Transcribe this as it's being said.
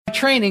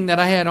training that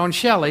I had on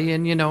Shelley,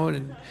 and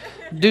and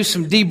do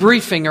some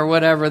debriefing or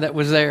whatever that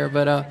was there.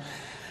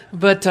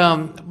 But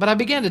I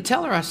began to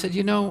tell her. I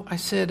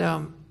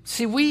said,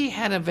 see, we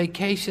had a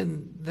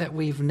vacation that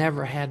we've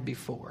never had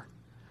before.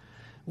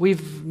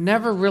 We've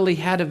never really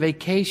had a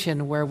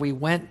vacation where we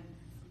went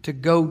to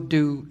go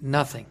do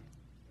nothing.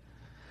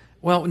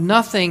 Well,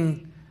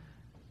 nothing.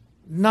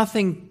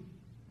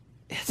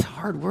 It's a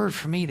hard word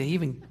for me to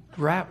even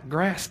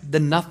grasp the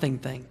nothing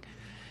thing.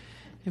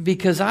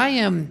 Because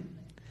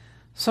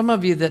some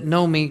of you that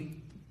know me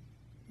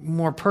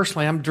more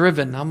personally, I'm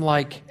driven. I'm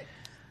like,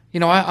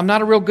 I'm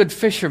not a real good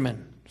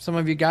fisherman. Some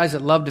of you guys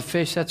that love to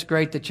fish, that's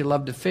great that you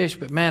love to fish.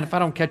 But man, if I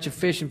don't catch a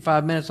fish in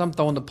 5 minutes, I'm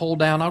throwing the pole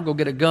down. I'll go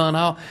get a gun.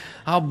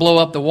 I'll blow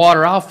up the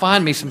water. I'll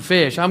find me some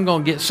fish. I'm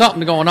going to get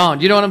something going on.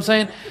 You know what I'm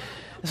saying?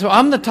 So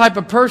I'm the type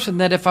of person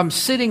that if I'm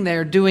sitting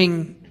there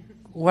doing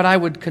what I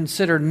would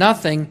consider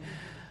nothing,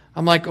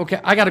 I'm like, okay,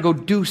 I got to go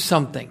do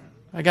something.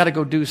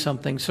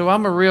 So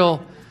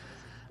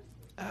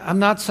I'm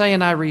not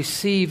saying I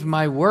receive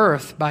my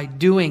worth by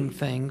doing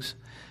things,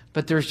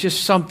 but there's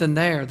just something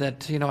there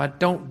that, I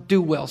don't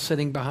do well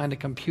sitting behind a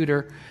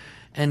computer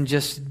and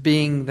just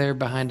being there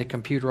behind a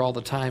computer all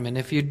the time. And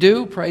if you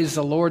do, praise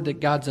the Lord that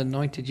God's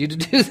anointed you to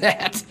do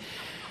that.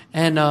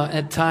 And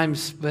at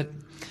times, but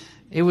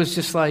it was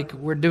just like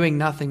we're doing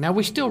nothing. Now,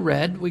 we still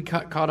read. We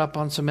caught up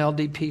on some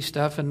LDP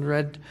stuff and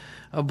read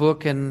a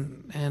book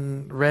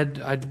and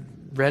I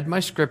read my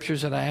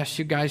scriptures that I asked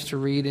you guys to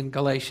read in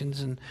Galatians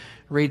and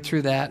read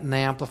through that in the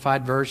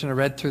Amplified Version. I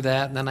read through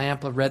that, and then I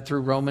read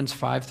through Romans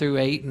 5 through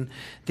 8 and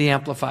the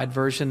Amplified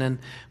Version. And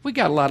we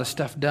got a lot of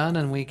stuff done,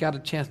 and we got a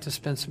chance to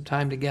spend some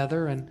time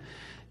together, and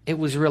it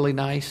was really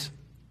nice.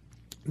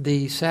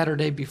 The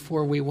Saturday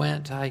before we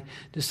went, I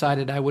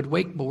decided I would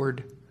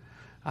wakeboard.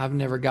 I've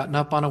never gotten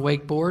up on a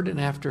wakeboard, and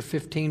after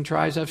 15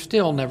 tries, I've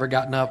still never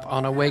gotten up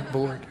on a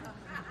wakeboard.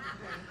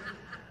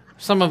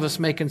 Some of us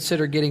may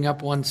consider getting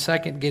up 1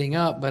 second, getting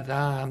up, but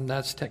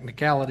that's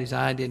technicalities.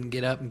 I didn't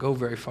get up and go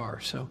very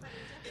far.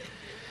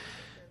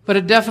 But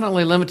it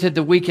definitely limited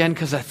the weekend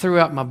because I threw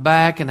out my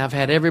back, and I've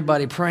had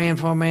everybody praying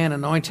for me and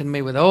anointing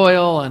me with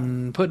oil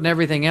and putting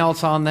everything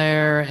else on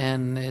there.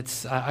 And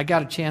I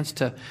got a chance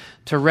to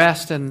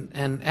rest.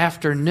 And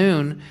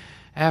afternoon,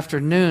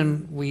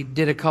 we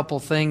did a couple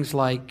things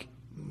like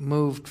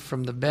moved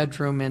from the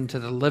bedroom into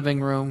the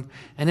living room.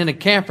 And in a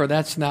camper,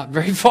 that's not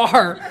very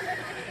far.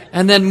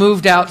 And then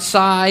moved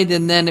outside,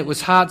 and then it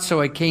was hot, so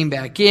I came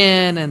back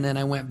in, and then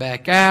I went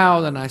back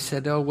out, and I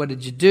said, oh, what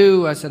did you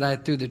do? I said, I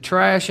threw the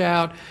trash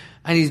out.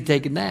 I need to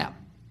take a nap.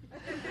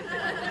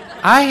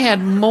 I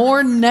had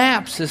more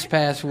naps this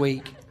past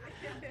week.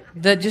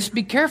 That just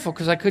be careful,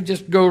 because I could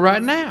just go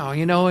right now.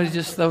 It's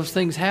just those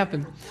things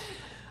happen.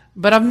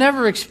 But I've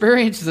never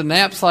experienced the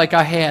naps like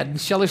I had. And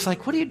Shelley's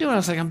like, what are you doing? I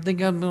was like, I'm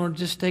thinking I'm going to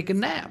just take a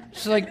nap.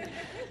 She's like,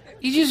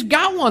 you just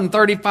got one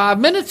 35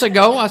 minutes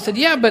ago. I said,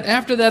 yeah, but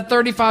after that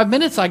 35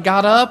 minutes, I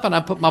got up and I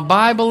put my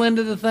Bible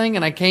into the thing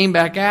and I came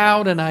back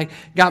out and I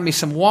got me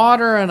some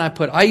water and I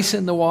put ice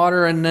in the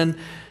water and then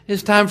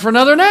it's time for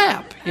another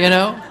nap,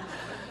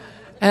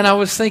 And I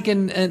was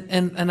thinking,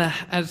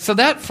 so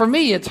that for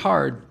me, it's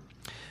hard.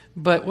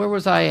 But where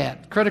was I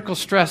at? Critical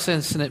stress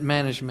incident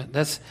management.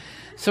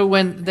 So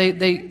when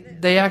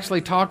they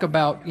actually talk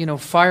about,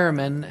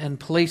 firemen and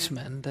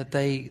policemen, that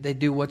they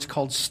do what's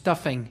called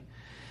stuffing.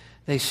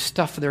 They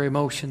stuff their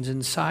emotions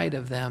inside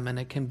of them, and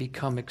it can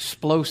become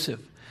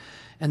explosive.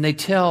 And they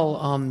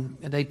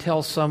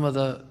tell some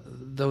of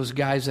those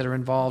guys that are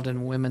involved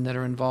and women that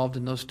are involved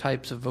in those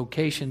types of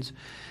vocations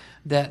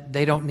that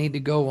they don't need to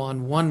go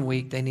on 1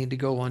 week, they need to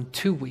go on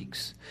 2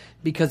 weeks,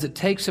 because it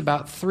takes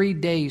about 3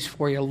 days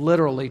for you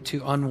literally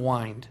to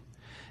unwind.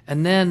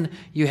 And then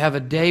you have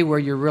a day where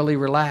you're really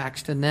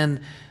relaxed, and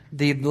then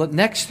the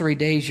next 3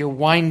 days you're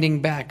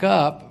winding back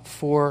up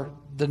for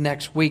the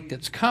next week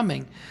that's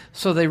coming.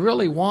 So they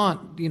really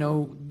want,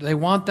 they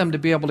want them to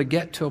be able to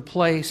get to a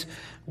place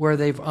where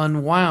they've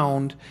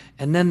unwound,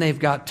 and then they've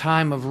got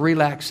time of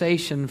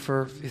relaxation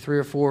for 3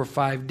 or 4 or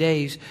 5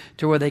 days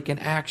to where they can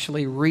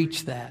actually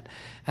reach that.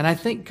 And I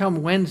think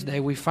come Wednesday,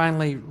 we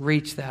finally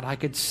reached that. I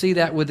could see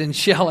that within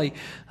Shelley.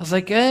 I was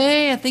like,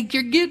 hey, I think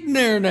you're getting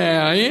there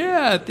now.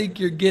 Yeah, I think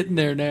you're getting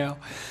there now.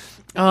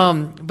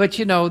 But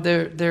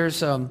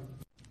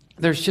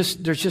there's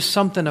just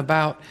something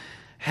about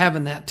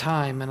having that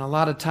time. And a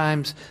lot of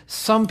times,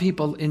 some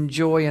people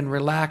enjoy and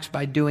relax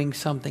by doing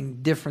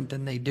something different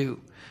than they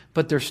do,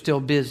 but they're still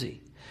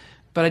busy.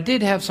 But I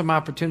did have some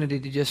opportunity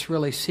to just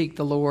really seek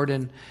the Lord,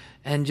 and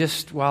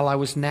just while I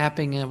was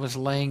napping, I was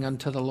laying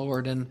unto the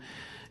Lord. And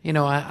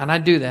I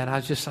do that.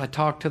 I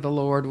talk to the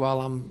Lord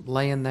while I'm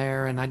laying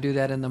there, and I do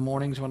that in the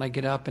mornings when I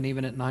get up, and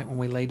even at night when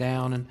we lay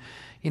down.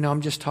 And I'm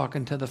just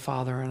talking to the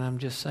Father, and I'm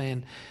just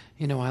saying,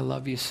 I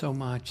love you so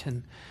much,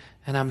 and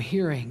I'm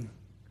hearing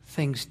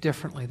things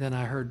differently than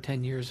I heard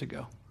 10 years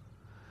ago.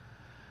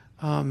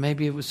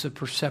 Maybe it was the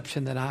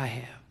perception that I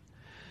have.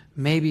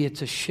 Maybe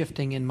it's a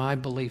shifting in my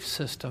belief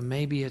system.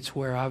 Maybe it's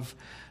where I've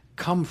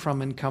come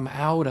from and come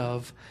out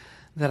of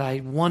that I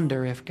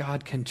wonder if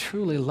God can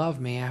truly love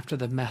me after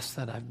the mess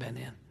that I've been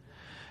in,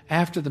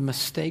 after the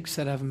mistakes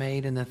that I've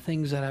made and the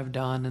things that I've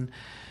done.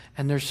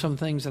 And there's some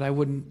things that I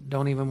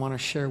don't even want to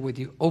share with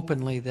you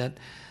openly that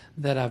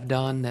I've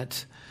done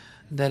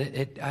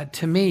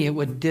to me, it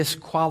would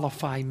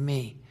disqualify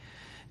me.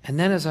 And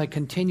then as I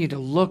continue to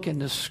look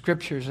into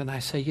Scriptures and I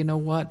say, you know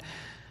what?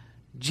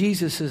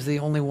 Jesus is the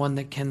only one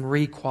that can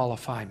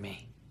requalify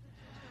me.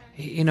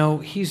 You know,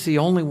 He's the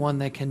only one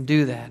that can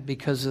do that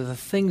because of the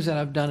things that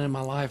I've done in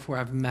my life where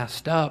I've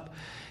messed up.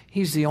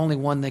 He's the only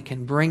one that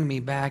can bring me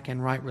back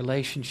in right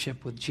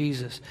relationship with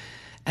Jesus.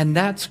 And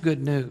that's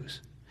good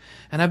news.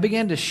 And I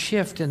began to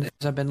shift as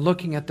I've been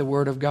looking at the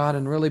Word of God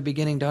and really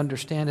beginning to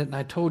understand it. And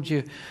I told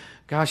you,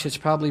 gosh, it's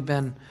probably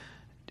been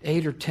about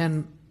 8 or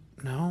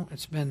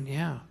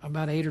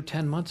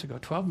 10 months ago,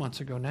 12 months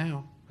ago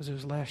now, because it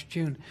was last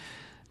June,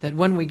 that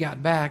when we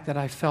got back that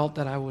I felt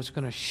that I was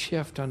going to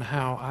shift on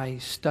how I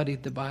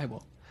studied the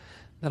Bible,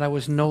 that I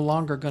was no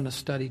longer going to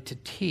study to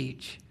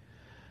teach,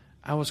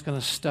 I was going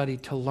to study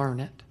to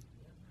learn it.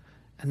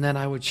 And then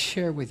I would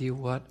share with you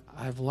what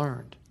I've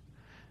learned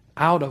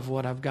out of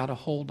what I've got a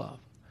hold of.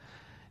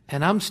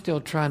 And I'm still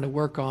trying to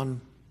work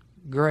on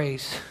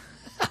grace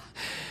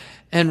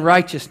and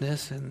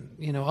righteousness. And,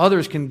 you know,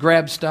 others can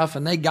grab stuff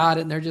and they got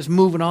it and they're just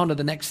moving on to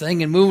the next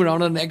thing and moving on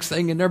to the next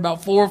thing. And they're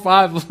about 4 or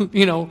 5,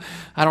 you know,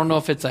 I don't know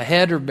if it's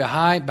ahead or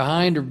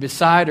behind or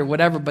beside or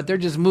whatever, but they're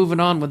just moving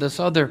on with this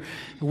other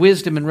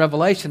wisdom and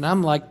revelation.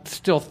 I'm like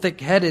still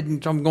thick-headed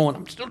and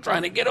I'm still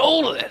trying to get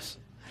hold of this.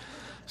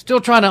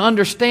 Still trying to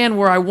understand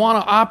where I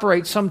want to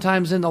operate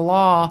sometimes in the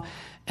law.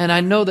 And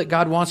I know that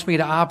God wants me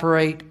to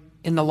operate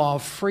in the law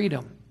of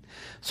freedom.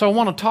 So I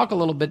want to talk a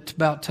little bit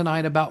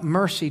tonight about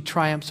mercy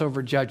triumphs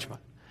over judgment.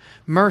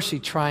 Mercy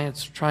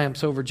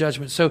triumphs over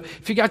judgment. So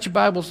if you got your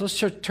Bibles,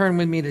 let's turn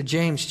with me to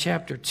James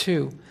chapter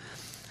 2.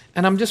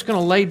 And I'm just going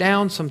to lay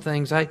down some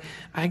things. I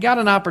got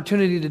an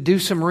opportunity to do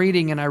some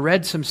reading and I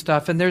read some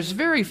stuff. And there's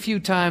very few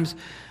times,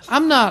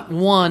 I'm not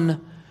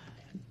one,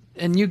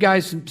 and you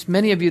guys,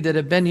 many of you that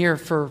have been here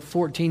for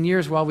 14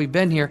 years while we've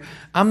been here,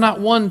 I'm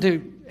not one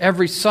to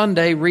every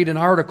Sunday read an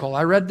article.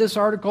 I read this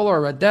article or I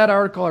read that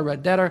article,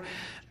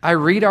 I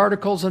read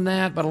articles in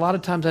that, but a lot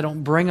of times I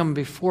don't bring them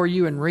before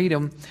you and read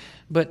them.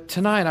 But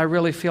tonight I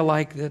really feel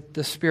like that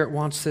the Spirit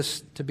wants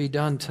this to be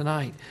done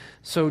tonight.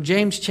 So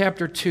James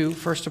chapter 2,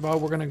 first of all,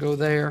 we're going to go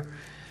there.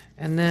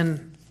 And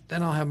then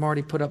I'll have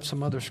Marty put up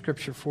some other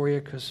scripture for you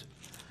because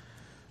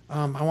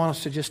I want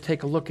us to just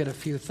take a look at a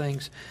few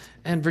things.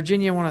 And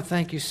Virginia, I want to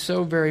thank you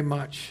so very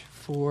much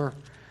for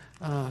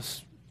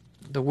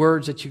the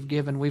words that you've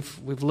given.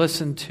 We've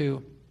listened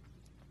to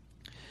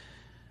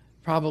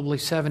probably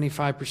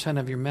 75%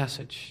 of your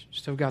message.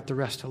 Still got the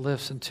rest to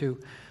listen to.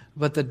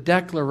 But the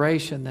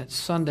declaration that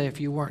Sunday, if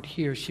you weren't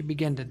here, she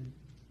began to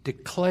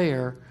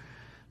declare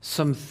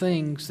some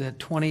things that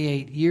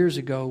 28 years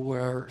ago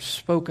were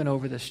spoken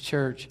over this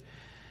church.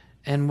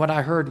 And what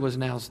I heard was,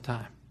 now's the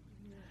time.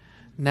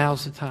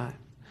 Now's the time.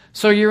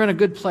 So you're in a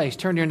good place.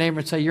 Turn to your neighbor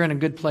and say, you're in a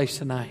good place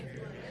tonight.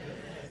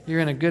 You're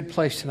in a good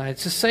place tonight.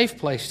 It's a safe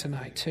place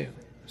tonight, too.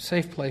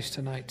 Safe place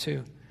tonight,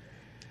 too.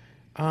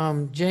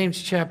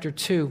 James chapter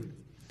 2.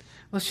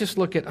 Let's just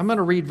look at, I'm going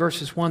to read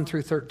verses 1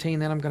 through 13,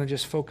 then I'm going to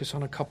just focus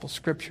on a couple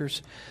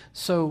scriptures.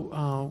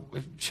 So,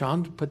 if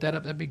Sean, put that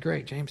up, that'd be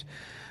great, James.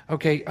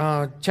 Okay,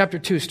 chapter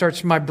 2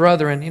 starts, my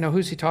brethren. You know,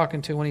 who's he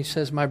talking to when he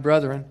says, my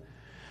brethren?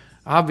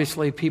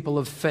 Obviously, people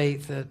of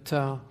faith that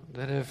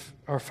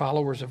are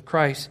followers of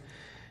Christ.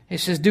 He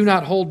says, do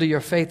not hold to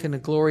your faith in the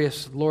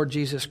glorious Lord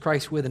Jesus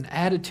Christ with an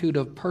attitude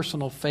of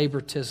personal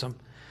favoritism.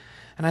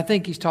 And I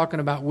think he's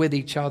talking about with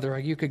each other.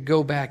 You could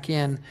go back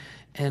in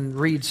and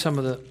read some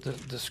of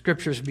the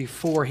scriptures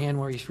beforehand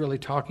where he's really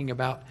talking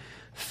about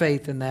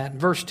faith in that. In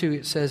verse 2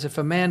 it says, if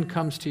a man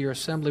comes to your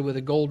assembly with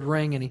a gold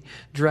ring and he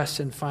dressed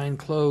in fine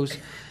clothes,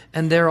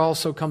 and there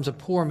also comes a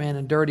poor man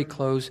in dirty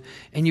clothes,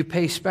 and you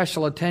pay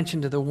special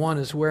attention to the one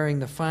who's wearing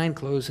the fine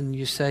clothes, and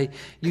you say,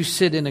 you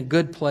sit in a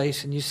good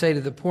place, and you say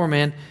to the poor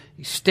man,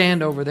 you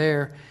stand over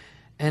there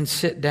and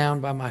sit down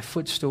by my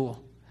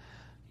footstool.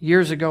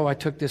 Years ago I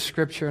took this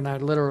scripture and I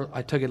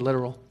took it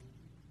literal.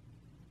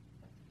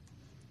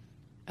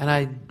 And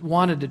I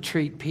wanted to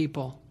treat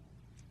people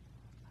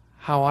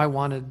how I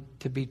wanted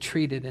to be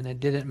treated, and it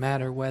didn't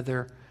matter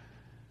whether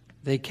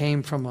they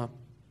came from a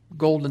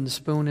golden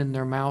spoon in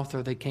their mouth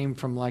or they came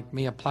from, like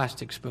me, a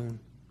plastic spoon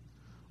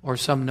or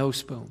some no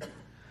spoon.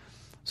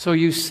 So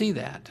you see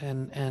that,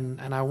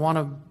 and I want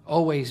to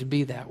always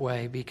be that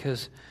way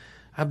because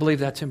I believe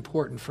that's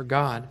important for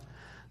God.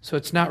 So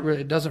it's not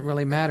really, it doesn't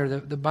really matter.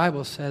 The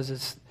Bible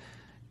says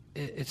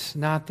it's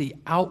not the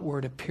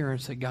outward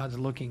appearance that God's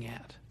looking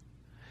at.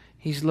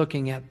 He's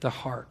looking at the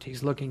heart.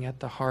 He's looking at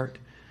the heart.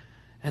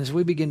 And as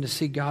we begin to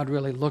see God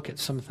really look at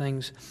some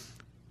things,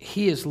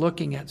 He is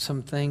looking at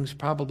some things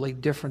probably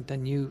different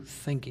than you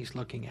think He's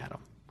looking at them.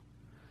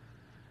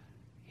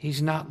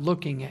 He's not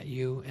looking at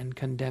you and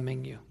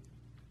condemning you.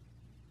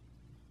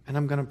 And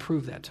I'm going to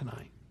prove that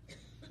tonight.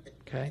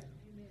 Okay?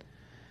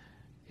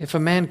 If a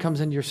man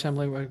comes into your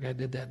assembly, well, I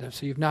did that.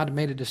 So you've not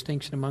made a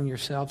distinction among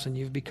yourselves, and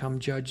you've become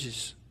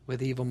judges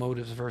with evil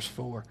motives, verse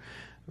 4.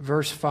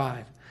 Verse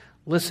 5,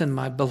 listen,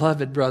 my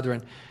beloved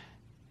brethren.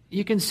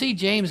 You can see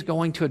James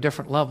going to a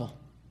different level.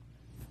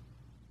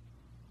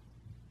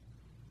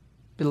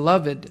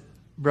 Beloved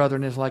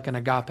brethren is like an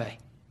agape.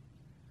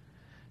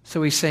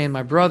 So he's saying,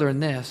 my brother in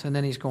this, and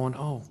then he's going,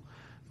 oh,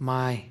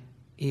 my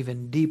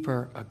even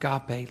deeper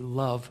agape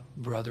love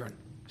brethren.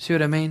 See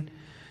what I mean?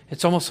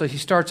 It's almost like he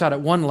starts out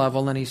at one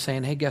level and he's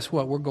saying, hey, guess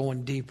what? We're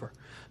going deeper.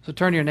 So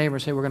turn to your neighbor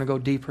and say, we're going to go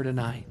deeper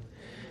tonight.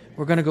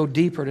 We're going to go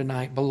deeper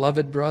tonight,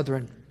 beloved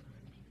brethren.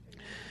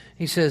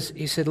 He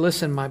said,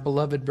 listen, my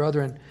beloved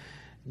brethren,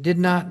 did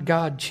not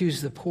God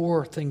choose the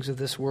poor things of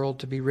this world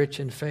to be rich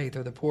in faith,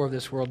 or the poor of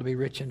this world to be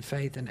rich in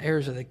faith, and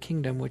heirs of the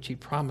kingdom which he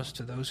promised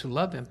to those who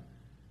love him?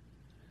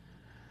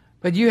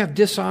 But you have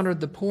dishonored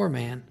the poor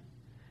man.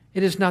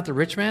 It is not the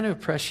rich man who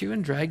oppress you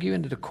and drag you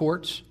into the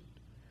courts.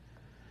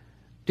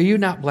 Do you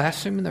not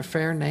blaspheme the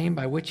fair name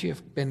by which you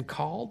have been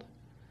called?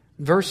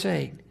 Verse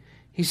 8,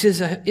 he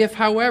says, if,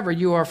 however,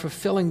 you are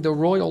fulfilling the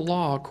royal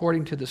law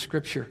according to the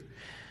Scripture.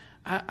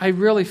 I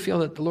really feel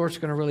that the Lord's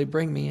going to really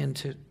bring me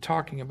into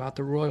talking about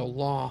the royal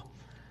law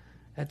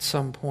at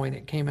some point.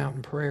 It came out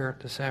in prayer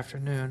this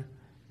afternoon.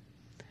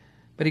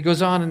 But he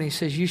goes on and he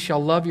says, you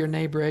shall love your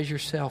neighbor as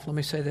yourself. Let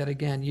me say that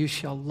again. You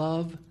shall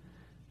love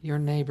your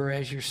neighbor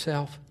as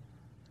yourself.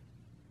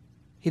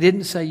 He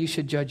didn't say you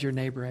should judge your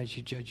neighbor as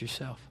you judge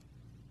yourself.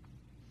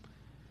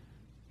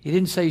 He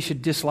didn't say you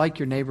should dislike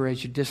your neighbor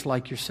as you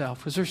dislike yourself.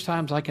 Because there's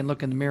times I can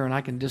look in the mirror and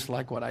I can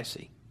dislike what I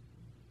see.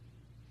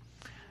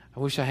 I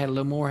wish I had a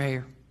little more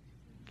hair.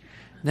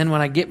 And then when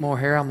I get more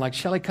hair, I'm like,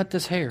 shall I cut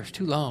this hair? It's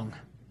too long.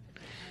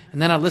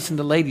 And then I listen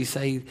to ladies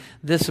say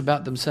this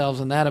about themselves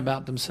and that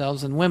about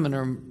themselves. And women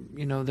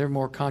are, they're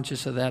more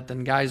conscious of that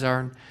than guys are.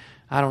 And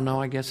I don't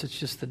know. I guess it's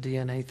just the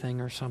DNA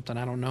thing or something.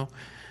 I don't know.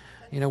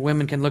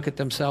 Women can look at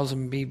themselves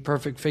and be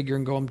perfect figure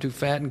and go, I'm too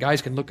fat. And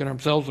guys can look at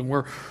themselves and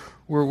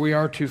we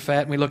are too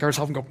fat. And we look at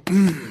ourselves and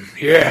go,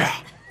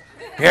 yeah,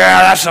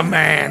 that's a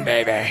man,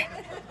 baby.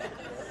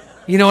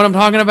 You know what I'm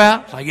talking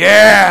about? It's like,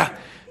 yeah.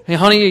 Hey,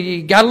 honey,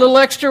 you got a little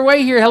extra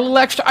weight here, a little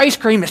extra ice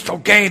cream. It's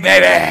okay,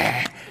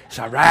 baby. It's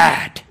all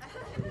right.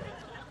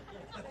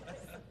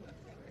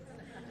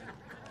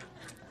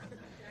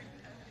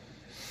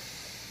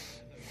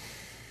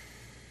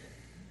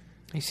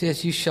 He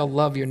says, you shall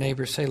love your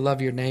neighbor. Say,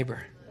 love your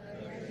neighbor.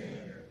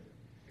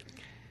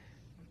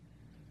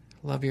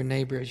 Love your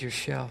neighbor as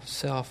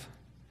yourself.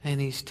 And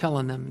he's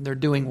telling them they're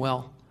doing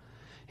well.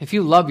 If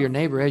you love your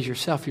neighbor as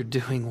yourself, you're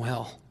doing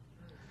well.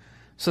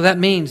 So that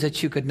means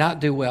that you could not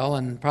do well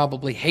and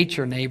probably hate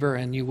your neighbor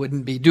and you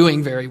wouldn't be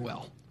doing very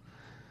well.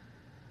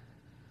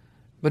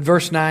 But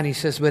verse 9, he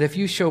says, but if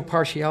you show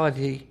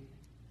partiality,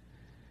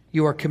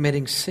 you are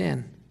committing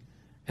sin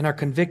and are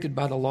convicted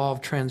by the law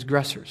of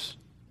transgressors.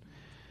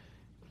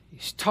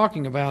 He's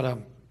talking about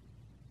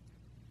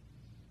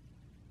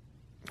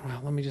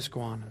let me just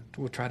go on.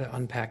 We'll try to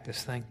unpack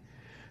this thing.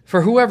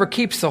 For whoever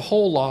keeps the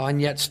whole law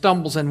and yet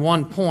stumbles in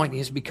one point, he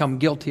has become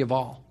guilty of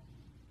all.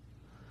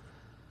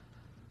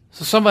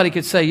 So somebody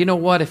could say, you know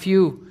what, if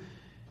you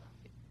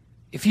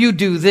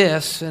do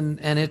this and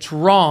it's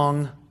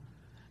wrong,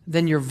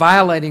 then you're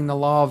violating the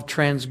law of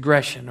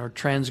transgression or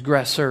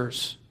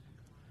transgressors.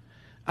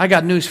 I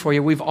got news for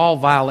you. We've all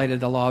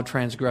violated the law of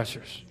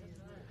transgressors.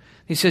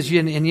 He says,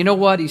 and you know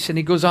what?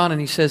 He goes on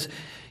and he says,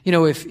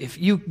 if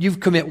you've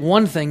commit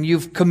one thing,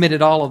 you've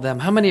committed all of them.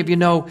 How many of you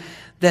know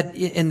that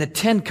in the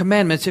 10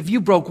 Commandments, if you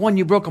broke one,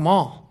 you broke them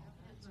all?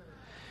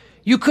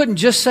 You couldn't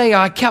just say,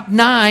 I kept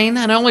 9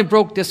 and I only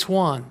broke this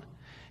one.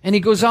 And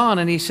he goes on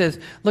and he says,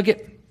 look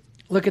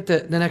at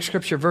the next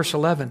scripture, verse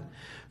 11.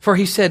 For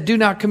he said, do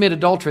not commit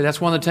adultery. That's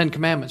one of the 10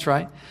 Commandments,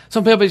 right?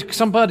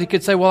 Somebody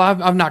could say, well,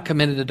 I've not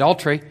committed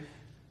adultery.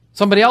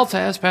 Somebody else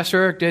has. Pastor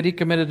Eric did. He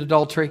committed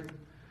adultery.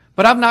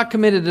 But I've not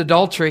committed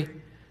adultery.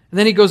 And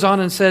then he goes on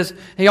and says,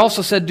 he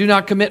also said, do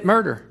not commit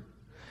murder.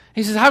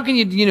 He says, how can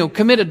you,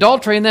 commit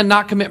adultery and then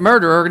not commit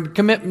murder, or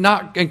commit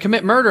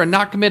murder and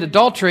not commit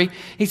adultery?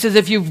 He says,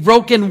 if you've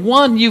broken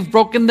one, you've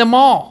broken them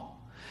all.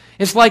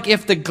 It's like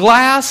if the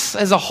glass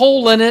has a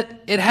hole in it,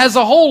 it has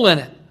a hole in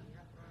it.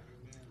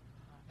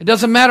 It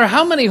doesn't matter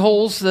how many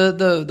holes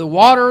the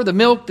water, the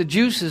milk, the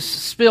juice is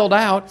spilled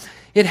out,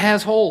 it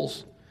has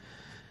holes.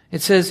 He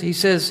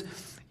says,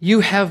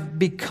 you have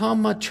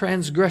become a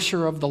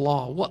transgressor of the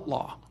law. What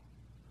law?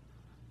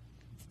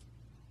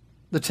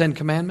 The 10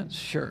 Commandments?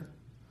 Sure.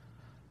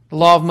 The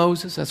law of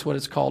Moses, that's what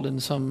it's called in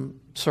some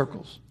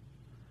circles.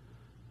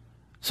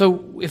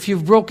 So if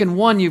you've broken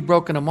one, you've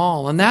broken them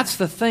all. And that's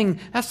the thing,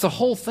 that's the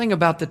whole thing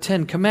about the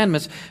 10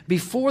 Commandments.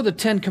 Before the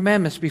 10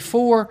 Commandments,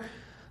 before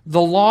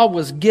the law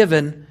was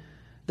given,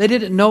 they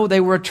didn't know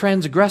they were a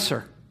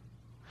transgressor.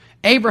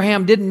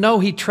 Abraham didn't know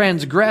he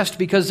transgressed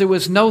because there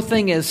was no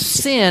thing as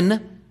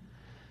sin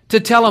to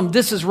tell him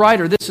this is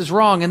right or this is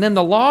wrong. And then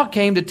the law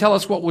came to tell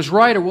us what was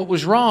right or what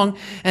was wrong.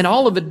 And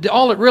all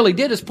it really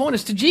did is point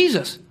us to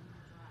Jesus.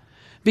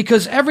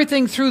 Because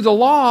everything through the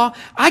law,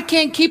 I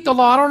can't keep the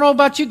law. I don't know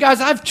about you guys.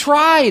 I've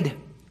tried.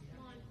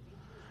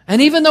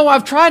 And even though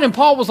I've tried, and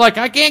Paul was like,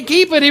 I can't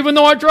keep it even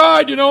though I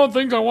tried.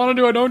 Things I want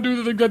to do, I don't do.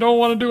 The things I don't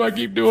want to do, I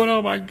keep doing.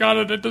 Oh my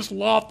God, this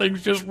law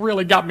thing's just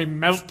really got me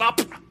messed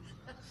up.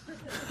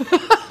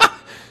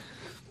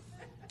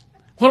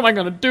 What am I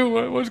going to do?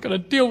 I was going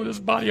to deal with this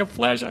body of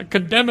flesh. I'm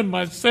condemning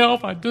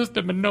myself. I just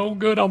am no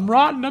good. I'm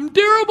rotten. I'm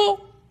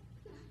terrible.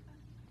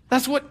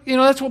 That's what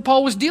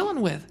Paul was dealing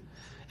with.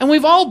 And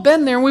we've all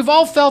been there, and we've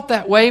all felt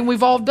that way, and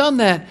we've all done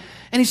that.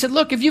 And he said,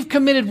 look, if you've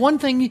committed one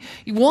thing,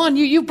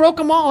 you broke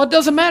them all. It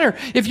doesn't matter.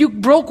 If you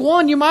broke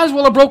one, you might as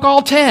well have broke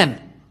all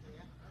 10.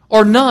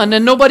 Or none,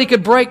 and nobody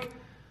could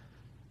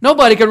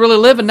really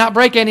live and not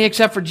break any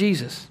except for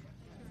Jesus.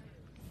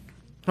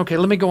 Okay,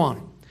 let me go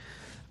on.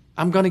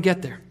 I'm going to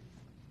get there.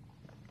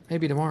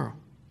 Maybe tomorrow.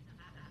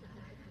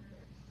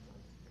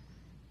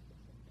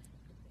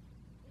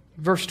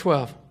 Verse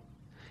 12.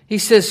 He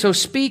says, so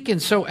speak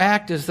and so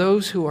act as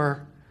those who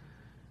are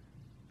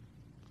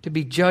to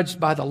be judged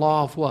by the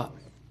law of what?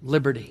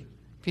 Liberty.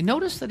 If you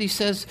notice that he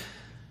says,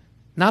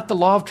 not the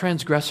law of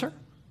transgressor,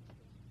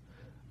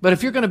 but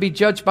if you're going to be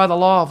judged by the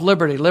law of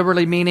liberty,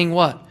 liberty meaning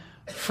what?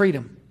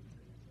 Freedom.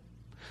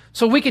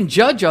 So we can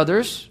judge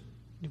others.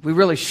 We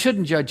really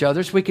shouldn't judge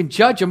others. We can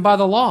judge them by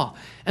the law.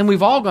 And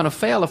we've all going to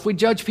fail. If we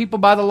judge people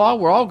by the law,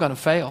 we're all going to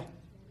fail.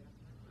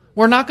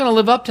 We're not going to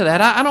live up to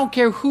that. I don't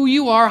care who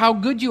you are, how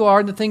good you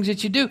are, and the things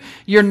that you do.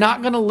 You're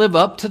not going to live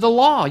up to the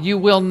law. You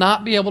will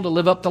not be able to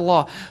live up to the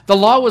law. The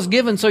law was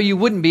given so you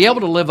wouldn't be able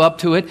to live up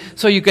to it,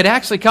 so you could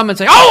actually come and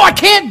say, oh, I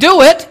can't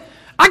do it.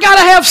 I got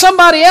to have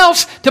somebody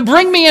else to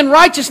bring me in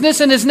righteousness,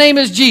 and his name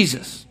is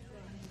Jesus.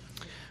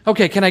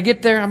 Okay, can I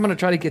get there? I'm going to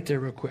try to get there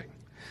real quick.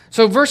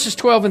 So verses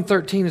 12 and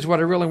 13 is what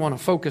I really want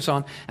to focus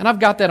on. And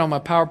I've got that on my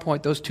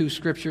PowerPoint, those two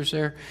scriptures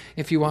there.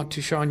 If you want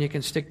to, Sean, you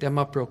can stick them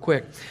up real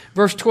quick.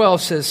 Verse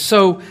 12 says,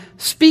 so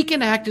speak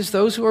and act as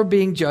those who are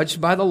being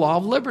judged by the law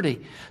of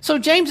liberty. So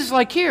James is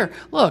like, here,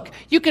 look,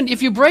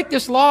 if you break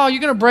this law, you're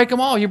going to break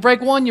them all. You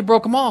break one, you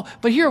broke them all.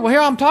 But here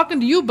I'm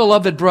talking to you,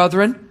 beloved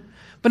brethren.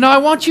 But now I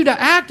want you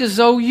to act as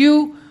though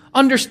you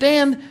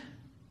understand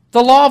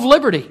the law of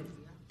liberty.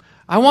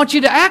 I want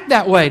you to act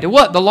that way. To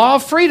what? The law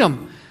of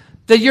freedom.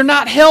 That you're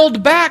not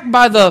held back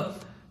by the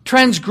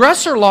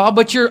transgressor law,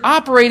 but you're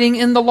operating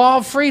in the law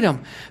of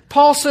freedom.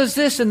 Paul says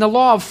this in the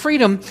law of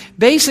freedom,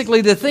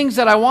 basically the things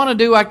that I want to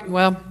do,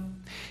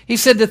 he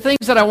said the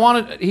things that I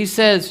want to, he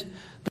says,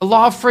 the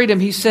law of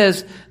freedom, he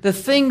says, the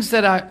things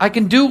that I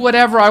can do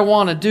whatever I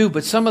want to do,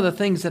 but some of the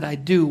things that I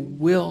do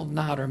will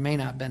not or may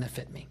not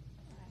benefit me.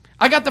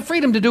 I got the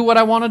freedom to do what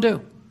I want to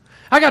do.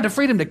 I got the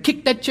freedom to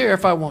kick that chair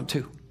if I want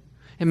to.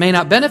 It may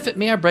not benefit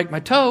me. I break my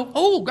toe.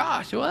 Oh,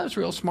 gosh, well, that's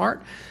real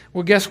smart.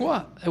 Well, guess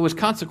what? It was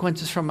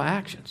consequences from my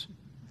actions.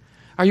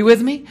 Are you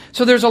with me?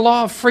 So there's a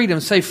law of freedom.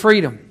 Say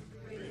freedom.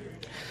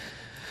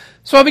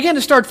 So I began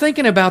to start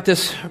thinking about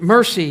this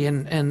mercy,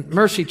 and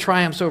mercy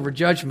triumphs over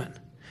judgment.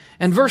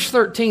 And verse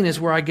 13 is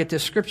where I get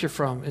this scripture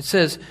from. It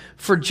says,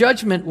 for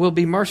judgment will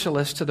be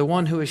merciless to the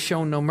one who has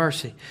shown no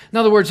mercy. In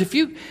other words, if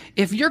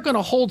you're going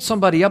to hold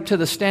somebody up to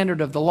the standard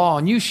of the law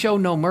and you show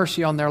no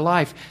mercy on their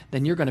life,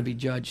 then you're going to be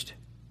judged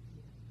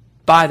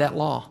by that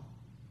law.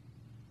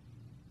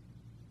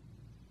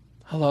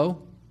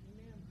 Hello?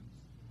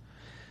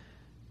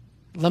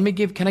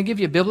 Can I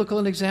give you a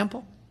biblical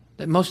example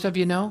that most of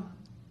you know?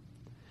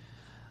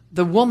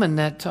 The woman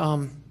that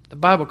the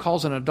Bible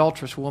calls an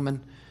adulterous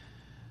woman,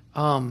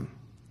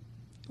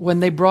 when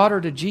they brought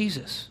her to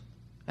Jesus,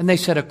 and they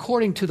said,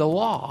 according to the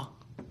law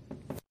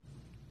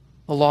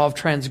of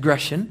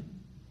transgression,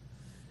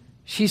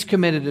 she's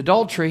committed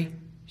adultery,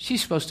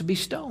 she's supposed to be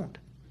stoned.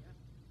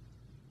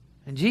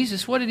 And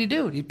Jesus, what did he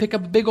do? Did he pick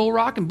up a big old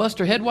rock and bust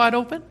her head wide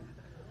open?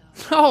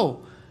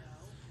 No.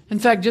 In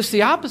fact, just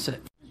the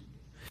opposite.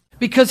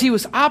 Because he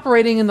was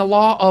operating in the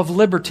law of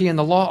liberty and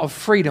the law of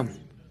freedom.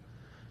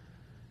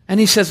 And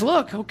he says,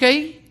 look,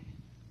 okay,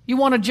 you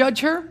want to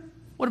judge her?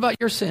 What about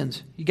your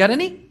sins? You got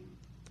any?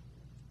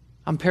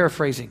 I'm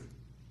paraphrasing.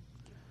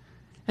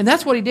 And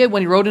that's what he did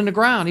when he wrote in the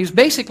ground. He was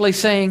basically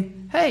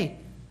saying, hey,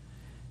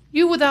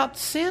 you without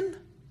sin,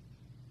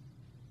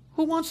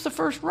 who wants the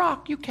first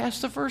rock? You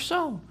cast the first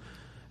stone.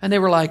 And they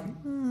were like,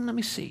 let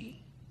me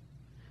see.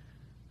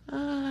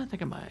 I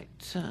think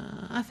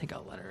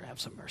I'll let her have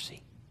some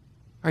mercy.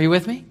 Are you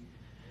with me?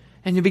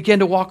 And you begin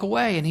to walk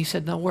away. And he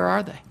said, no, where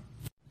are they?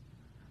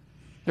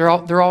 They're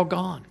all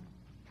gone.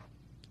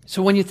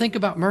 So when you think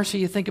about mercy,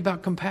 you think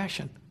about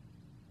compassion.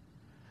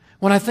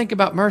 When I think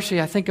about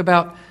mercy, I think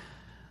about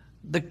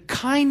the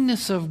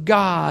kindness of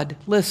God,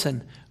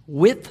 listen,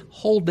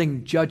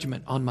 withholding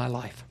judgment on my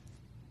life.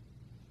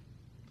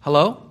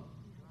 Hello?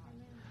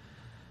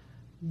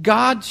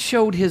 God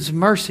showed his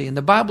mercy, and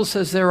the Bible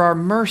says there are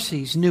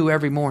mercies new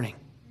every morning.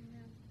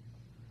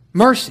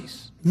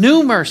 Mercies,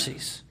 new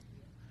mercies.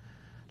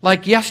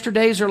 Like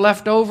yesterday's are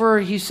left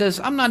over, he says,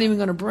 I'm not even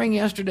going to bring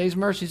yesterday's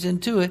mercies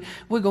into it.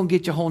 We're going to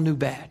get you a whole new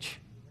batch.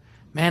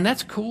 Man,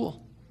 that's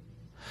cool.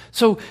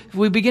 So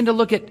we begin to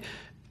look at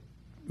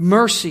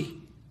mercy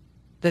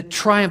that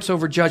triumphs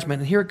over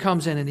judgment. And here it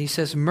comes in, and he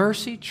says,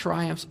 mercy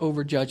triumphs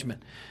over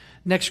judgment.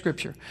 Next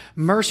scripture.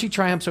 Mercy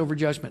triumphs over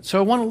judgment. So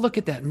I want to look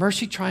at that.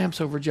 Mercy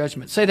triumphs over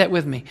judgment. Say that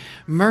with me.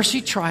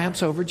 Mercy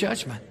triumphs over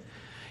judgment.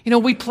 You know,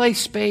 we play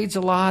spades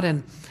a lot,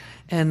 and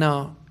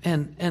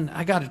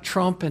I got a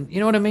trump, and you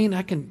know what I mean?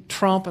 I can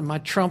trump, and my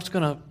trump's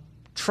going to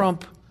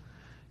trump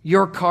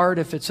your card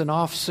if it's an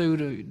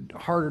offsuit, a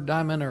heart or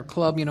diamond or a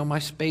club. You know, my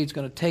spade's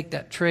going to take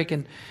that trick,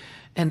 and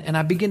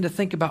I begin to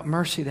think about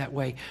mercy that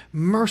way.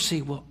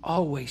 Mercy will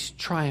always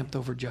triumph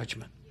over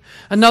judgment.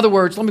 In other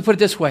words, let me put it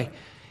this way.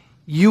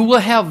 You will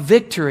have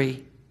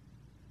victory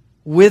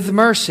with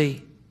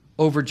mercy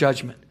over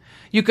judgment.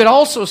 You could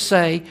also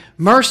say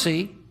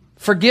mercy,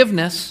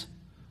 forgiveness,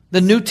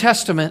 the New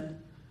Testament,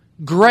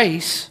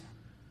 grace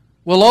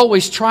will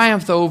always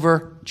triumph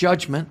over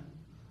judgment,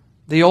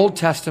 the Old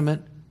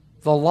Testament,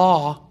 the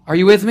law. Are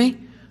you with me?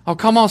 Oh,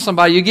 come on,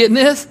 somebody. You getting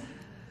this?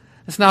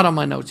 It's not on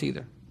my notes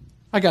either.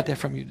 I got that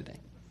from you today.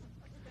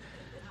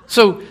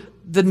 So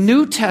the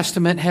New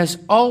Testament has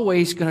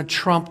always going to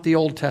trump the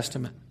Old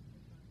Testament.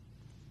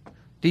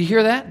 Do you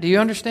hear that? Do you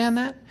understand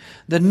that?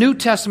 The New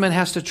Testament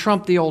has to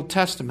trump the Old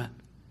Testament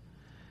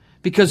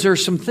because there are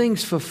some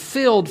things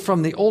fulfilled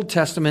from the Old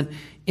Testament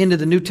into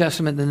the New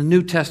Testament, and the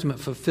New Testament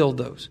fulfilled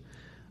those.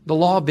 The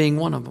law being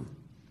one of them.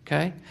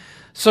 Okay?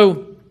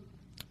 So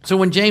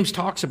when James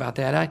talks about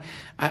that,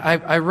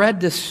 I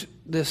read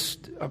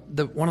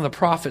one of the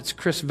prophets,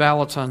 Chris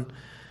Vallotton,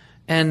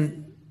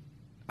 and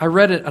I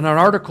read it in an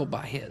article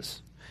by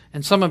his.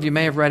 And some of you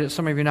may have read it,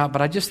 some of you not,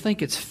 but I just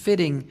think it's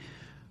fitting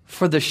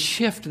for the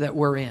shift that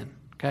we're in.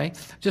 Okay?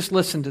 Just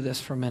listen to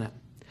this for a minute.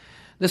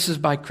 This is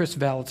by Chris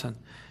Vallotton.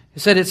 He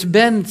said, "It's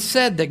been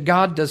said that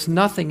God does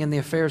nothing in the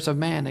affairs of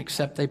man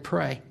except they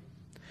pray.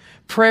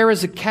 Prayer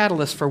is a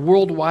catalyst for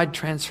worldwide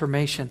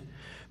transformation.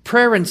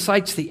 Prayer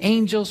incites the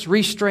angels,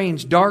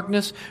 restrains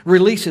darkness,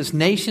 releases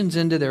nations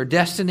into their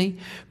destiny.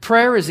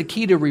 Prayer is a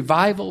key to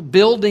revival,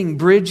 building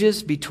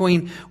bridges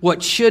between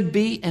what should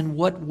be and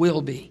what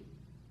will be.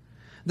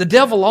 The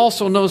devil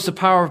also knows the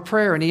power of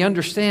prayer, and he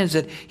understands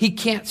that he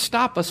can't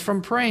stop us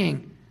from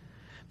praying.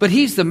 But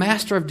he's the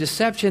master of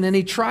deception, and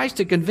he tries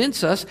to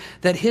convince us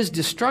that his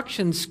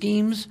destruction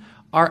schemes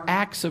are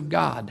acts of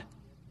God.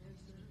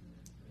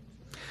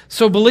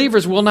 So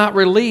believers will not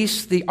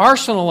release the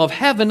arsenal of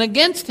heaven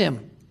against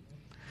him.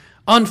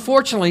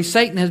 Unfortunately,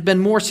 Satan has been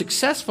more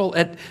successful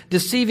at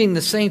deceiving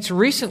the saints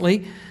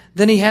recently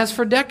than he has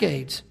for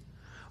decades.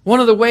 One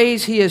of the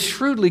ways he has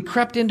shrewdly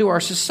crept into our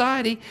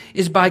society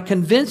is by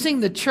convincing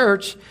the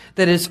church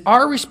that it's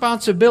our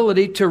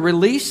responsibility to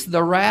release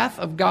the wrath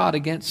of God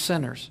against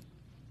sinners.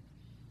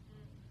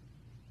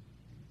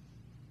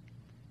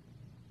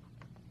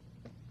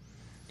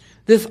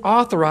 This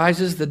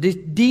authorizes the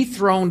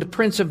dethroned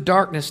prince of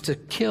darkness to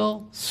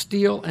kill,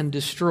 steal, and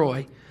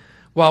destroy,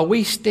 while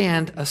we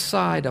stand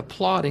aside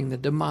applauding the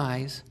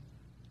demise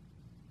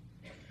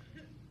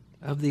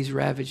of these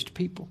ravaged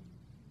people.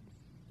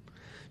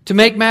 To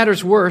make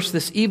matters worse,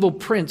 this evil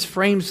prince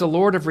frames the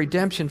Lord of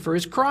redemption for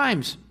his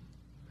crimes,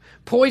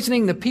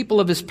 poisoning the people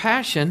of his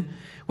passion,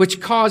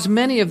 which caused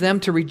many of them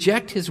to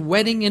reject his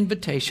wedding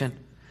invitation.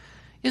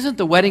 Isn't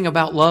the wedding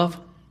about love?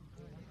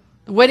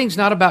 The wedding's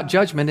not about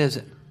judgment, is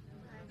it?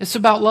 It's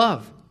about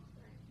love.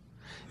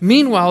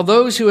 Meanwhile,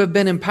 those who have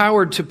been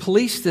empowered to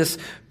police this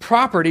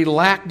property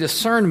lack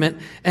discernment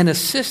and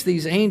assist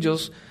these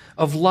angels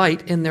of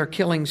light in their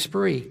killing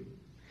spree.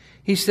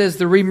 He says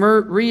the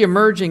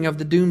re-emerging of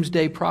the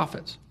doomsday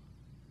prophets.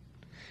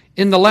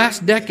 In the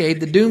last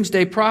decade, the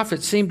doomsday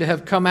prophets seem to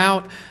have come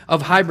out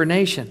of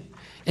hibernation.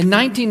 In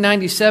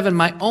 1997,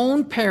 my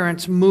own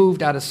parents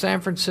moved out of San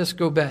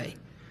Francisco Bay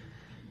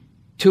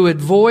to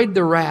avoid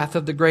the wrath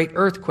of the great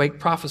earthquake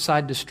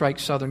prophesied to strike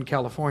Southern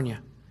California.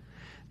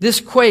 This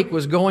quake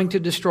was going to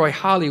destroy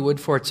Hollywood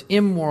for its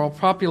immoral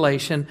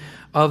population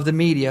of the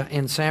media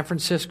in San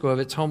Francisco of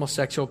its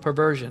homosexual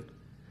perversion.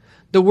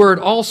 The word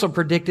also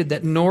predicted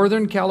that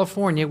Northern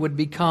California would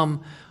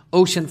become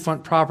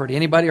oceanfront property.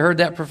 Anybody heard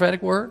that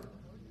prophetic word?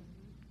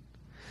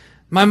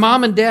 My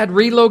mom and dad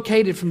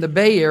relocated from the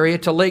Bay Area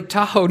to Lake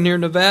Tahoe near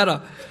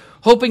Nevada,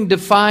 hoping to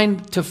find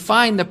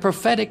the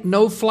prophetic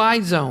no-fly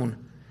zone.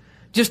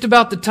 Just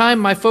about the time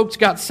my folks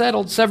got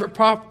settled,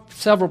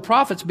 several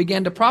prophets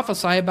began to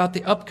prophesy about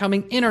the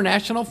upcoming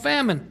international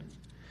famine.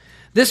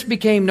 This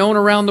became known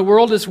around the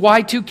world as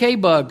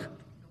Y2K bug.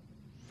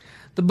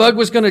 The bug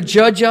was going to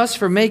judge us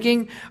for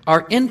making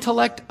our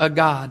intellect a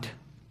god.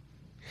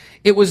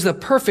 It was the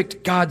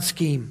perfect God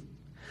scheme.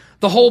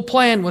 The whole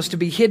plan was to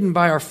be hidden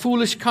by our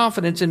foolish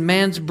confidence in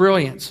man's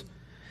brilliance.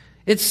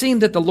 It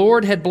seemed that the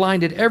Lord had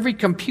blinded every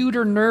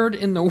computer nerd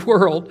in the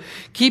world,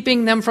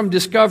 keeping them from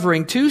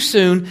discovering too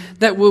soon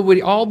that we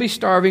would all be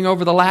starving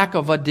over the lack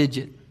of a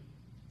digit.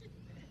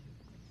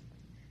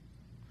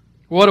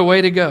 What a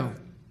way to go.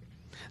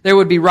 There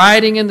would be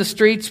rioting in the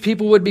streets.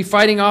 People would be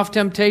fighting off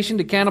temptation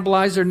to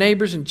cannibalize their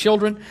neighbors and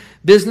children.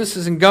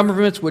 Businesses and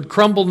governments would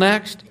crumble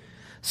next.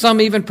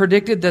 Some even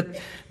predicted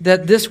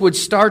that this would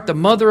start the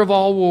mother of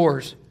all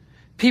wars.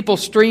 People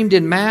streamed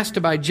in mass to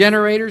buy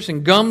generators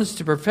and guns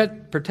to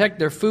protect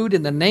their food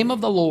in the name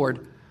of the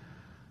Lord.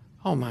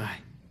 Oh my.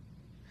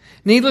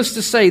 Needless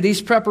to say,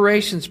 these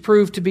preparations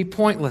proved to be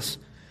pointless,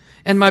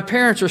 and my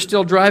parents are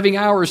still driving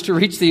hours to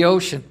reach the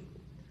ocean.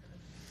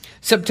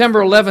 September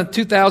 11th,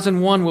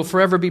 2001 will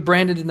forever be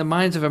branded in the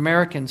minds of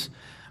Americans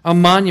a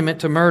monument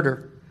to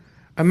murder.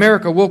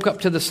 America woke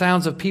up to the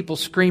sounds of people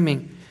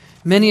screaming,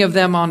 many of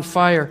them on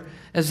fire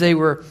as they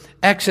were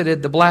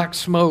exited the black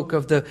smoke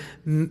of the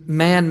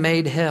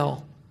man-made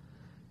hell.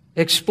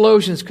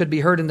 Explosions could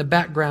be heard in the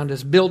background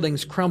as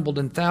buildings crumbled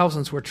and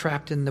thousands were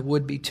trapped in the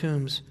would-be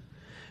tombs.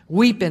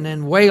 Weeping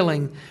and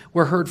wailing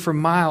were heard for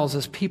miles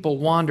as people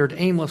wandered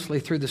aimlessly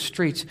through the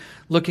streets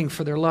looking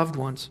for their loved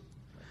ones.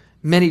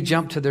 Many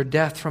jumped to their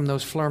death from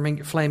those flaming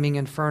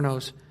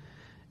infernos.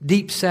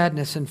 Deep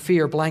sadness and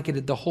fear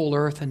blanketed the whole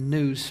earth, and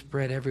news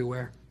spread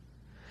everywhere.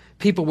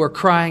 People were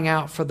crying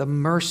out for the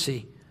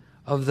mercy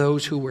of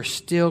those who were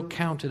still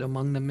counted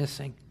among the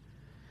missing.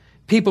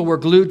 People were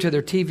glued to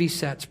their TV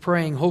sets,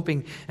 praying,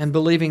 hoping, and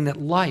believing that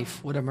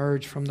life would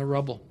emerge from the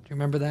rubble. Do you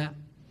remember that?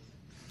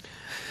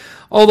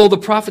 Although the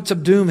prophets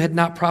of doom had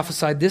not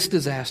prophesied this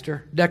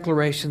disaster,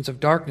 declarations of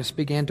darkness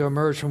began to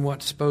emerge from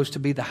what's supposed to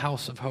be the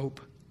house of hope.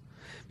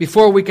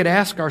 Before we could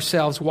ask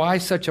ourselves why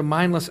such a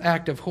mindless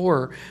act of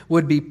horror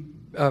would be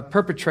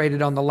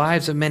perpetrated on the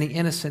lives of many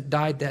innocent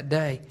died that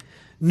day,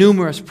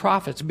 numerous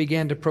prophets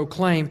began to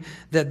proclaim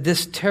that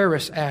this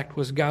terrorist act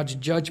was God's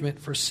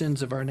judgment for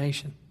sins of our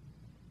nation.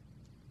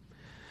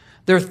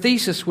 Their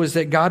thesis was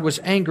that God was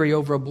angry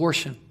over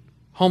abortion,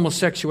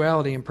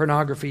 homosexuality, and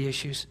pornography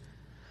issues.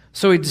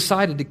 So he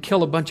decided to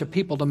kill a bunch of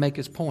people to make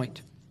his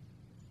point.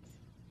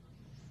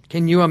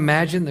 Can you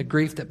imagine the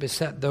grief that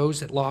beset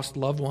those that lost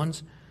loved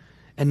ones?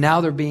 And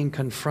now they're being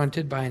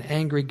confronted by an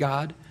angry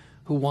God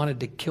who wanted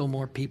to kill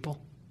more people.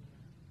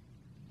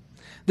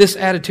 This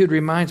attitude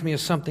reminds me of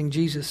something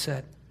Jesus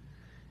said.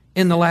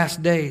 In the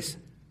last days,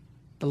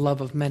 the love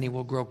of many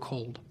will grow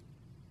cold.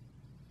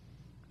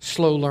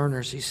 Slow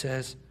learners, he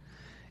says.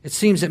 It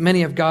seems that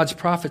many of God's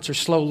prophets are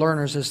slow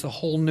learners as the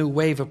whole new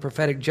wave of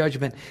prophetic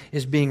judgment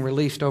is being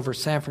released over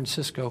San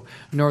Francisco,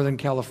 Northern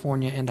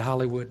California, and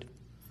Hollywood.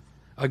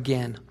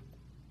 Again.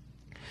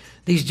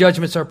 These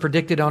judgments are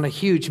predicted on a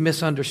huge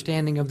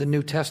misunderstanding of the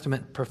New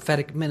Testament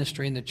prophetic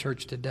ministry in the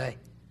church today.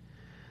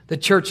 The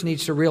church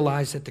needs to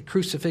realize that the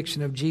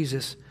crucifixion of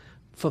Jesus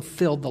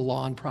fulfilled the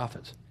law and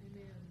prophets.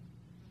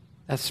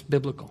 That's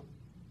biblical.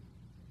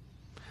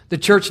 The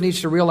church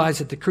needs to realize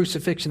that the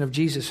crucifixion of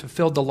Jesus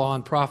fulfilled the law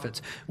and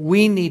prophets.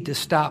 We need to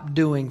stop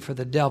doing for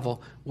the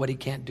devil what he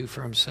can't do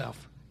for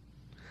himself.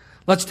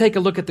 Let's take a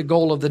look at the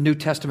goal of the New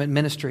Testament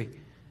ministry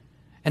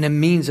and a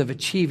means of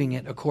achieving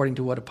it according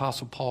to what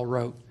Apostle Paul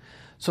wrote.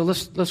 So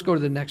let's go to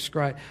the next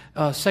slide.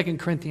 2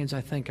 Corinthians,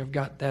 I think I've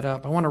got that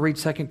up. I want to read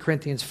 2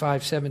 Corinthians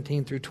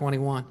 5:17 through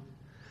 21.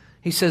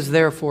 He says,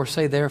 therefore,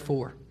 say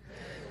therefore.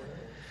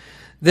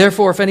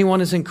 Therefore, if anyone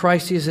is in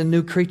Christ, he is a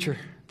new creature.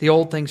 The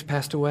old things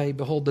passed away.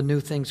 Behold, the new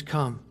things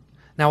come.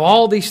 Now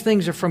all these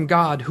things are from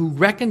God, who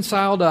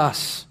reconciled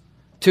us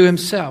to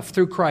himself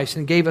through Christ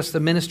and gave us the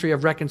ministry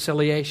of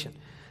reconciliation.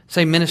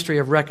 Say ministry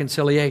of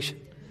reconciliation.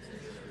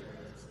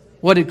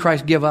 What did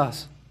Christ give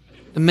us?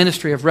 The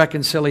ministry of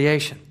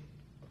reconciliation.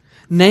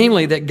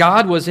 Namely, that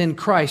God was in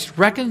Christ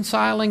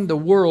reconciling the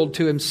world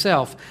to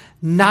himself,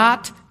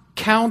 not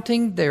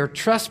counting their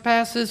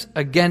trespasses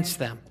against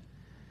them.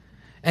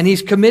 And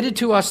he's committed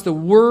to us the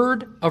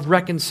word of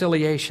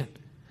reconciliation.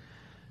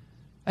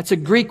 That's a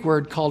Greek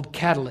word called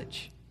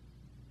katalage,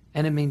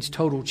 and it means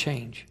total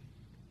change.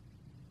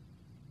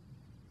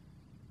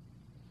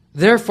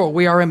 Therefore,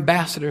 we are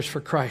ambassadors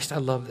for Christ. I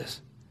love this.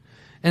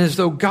 And as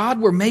though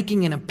God were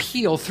making an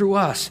appeal through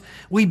us,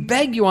 we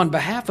beg you on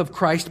behalf of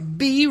Christ,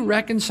 be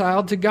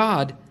reconciled to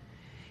God.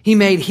 He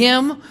made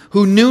him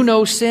who knew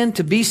no sin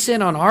to be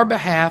sin on our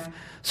behalf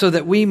so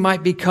that we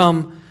might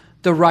become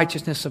the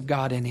righteousness of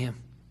God in him.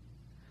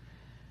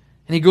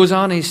 And he goes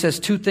on and he says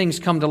two things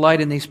come to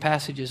light in these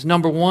passages.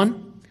 Number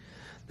one,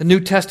 the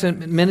New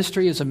Testament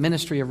ministry is a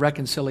ministry of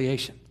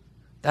reconciliation.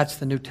 That's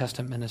the New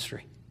Testament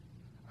ministry.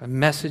 A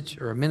message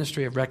or a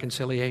ministry of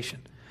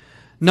reconciliation.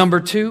 Number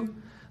two,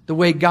 the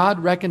way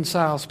God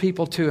reconciles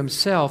people to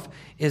himself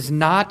is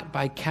not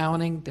by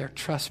counting their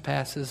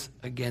trespasses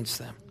against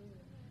them.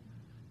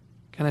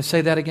 Can I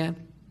say that again?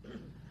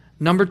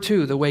 Number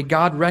two, the way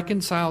God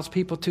reconciles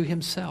people to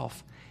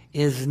himself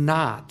is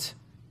not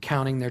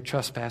counting their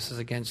trespasses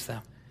against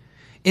them.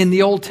 In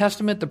the Old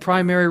Testament, the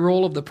primary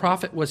role of the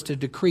prophet was to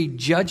decree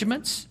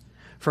judgments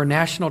for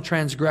national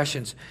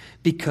transgressions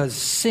because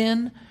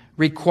sin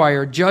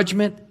required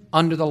judgment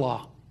under the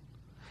law.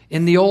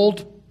 In the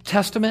Old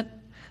Testament,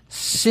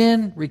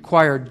 sin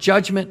required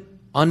judgment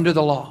under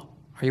the law.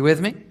 Are you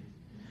with me?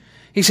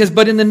 He says,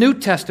 but in the New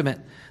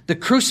Testament, the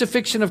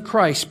crucifixion of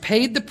Christ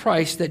paid the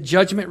price that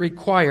judgment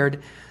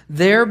required,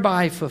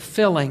 thereby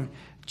fulfilling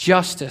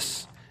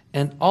justice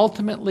and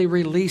ultimately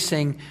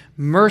releasing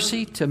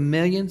mercy to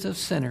millions of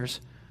sinners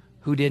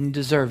who didn't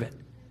deserve it.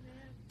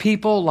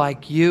 People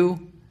like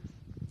you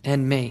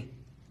and me.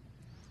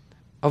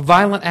 A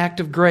violent act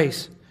of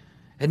grace.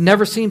 It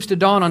never seems to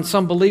dawn on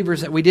some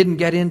believers that we didn't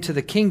get into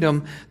the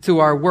kingdom through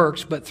our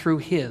works, but through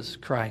his,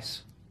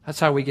 Christ. That's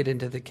how we get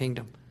into the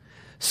kingdom.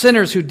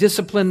 Sinners who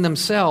discipline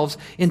themselves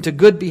into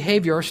good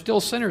behavior are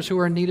still sinners who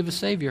are in need of a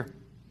Savior.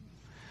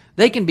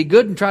 They can be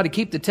good and try to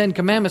keep the 10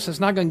 Commandments. It's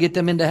not going to get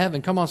them into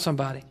heaven. Come on,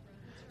 somebody.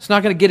 It's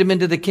not going to get them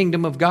into the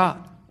kingdom of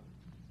God.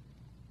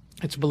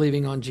 It's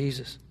believing on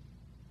Jesus.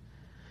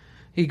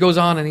 He goes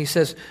on and he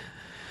says,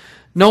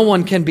 no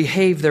one can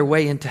behave their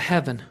way into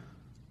heaven.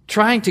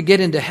 Trying to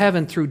get into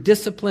heaven through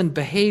disciplined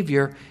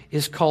behavior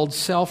is called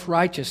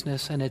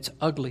self-righteousness, and it's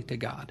ugly to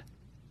God.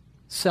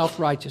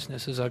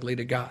 Self-righteousness is ugly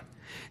to God.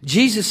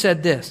 Jesus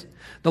said this,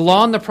 the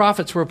law and the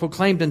prophets were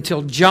proclaimed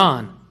until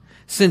John.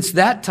 Since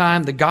that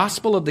time, the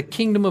gospel of the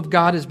kingdom of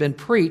God has been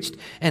preached,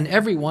 and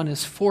everyone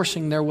is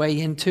forcing their way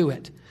into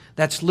it.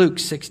 That's Luke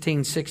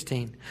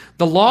 16:16.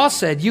 The law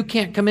said you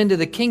can't come into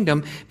the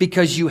kingdom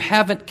because you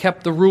haven't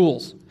kept the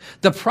rules.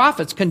 The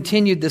prophets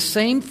continued the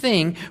same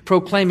thing,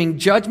 proclaiming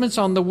judgments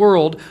on the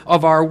world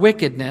of our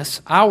wickedness.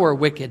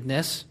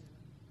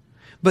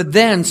 But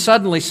then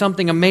suddenly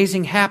something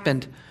amazing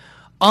happened.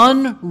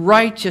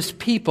 Unrighteous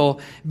people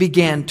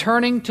began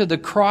turning to the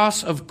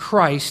cross of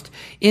Christ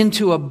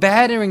into a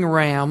battering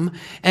ram,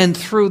 and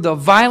through the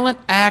violent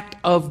act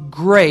of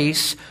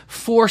grace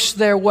forced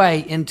their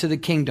way into the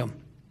kingdom.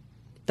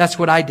 That's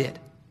what I did,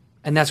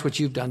 and that's what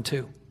you've done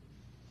too.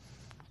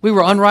 We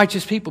were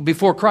unrighteous people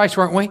before Christ,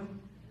 weren't we?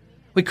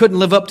 We couldn't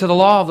live up to the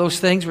law of those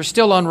things. We're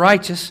still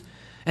unrighteous.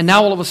 And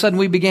now all of a sudden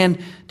we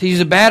began to use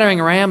a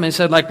battering ram and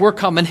said, like, we're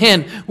coming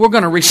in. We're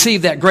going to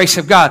receive that grace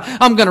of God.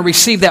 I'm going to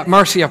receive that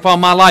mercy upon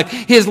my life.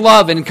 His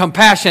love and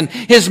compassion,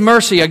 His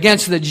mercy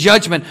against the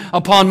judgment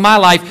upon my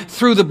life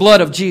through the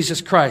blood of Jesus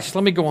Christ.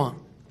 Let me go on.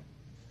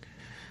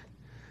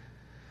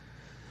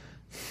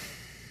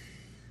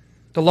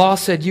 The law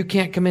said you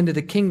can't come into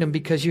the kingdom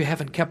because you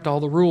haven't kept all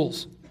the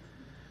rules.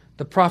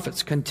 The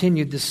prophets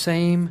continued the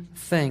same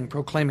thing,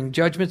 proclaiming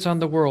judgments on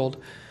the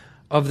world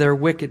of their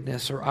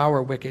wickedness or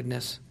our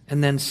wickedness.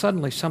 And then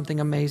suddenly something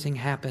amazing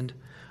happened.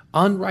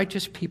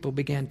 Unrighteous people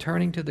began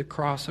turning to the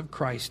cross of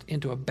Christ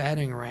into a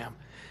battering ram.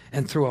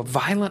 And through a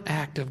violent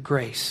act of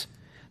grace,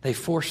 they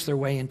forced their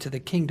way into the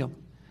kingdom.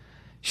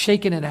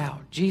 Shaking it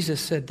out.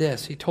 Jesus said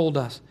this. He told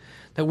us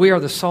that we are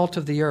the salt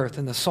of the earth,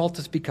 and the salt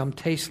has become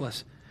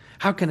tasteless.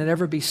 How can it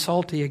ever be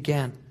salty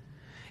again?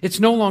 It's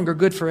no longer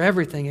good for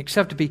everything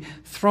except to be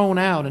thrown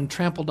out and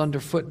trampled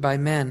underfoot by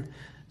men.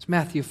 It's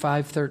Matthew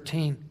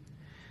 5:13.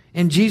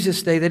 In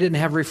Jesus' day, they didn't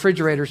have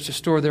refrigerators to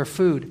store their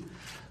food.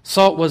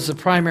 Salt was the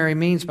primary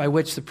means by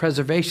which the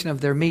preservation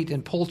of their meat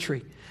and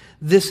poultry.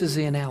 This is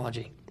the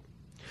analogy.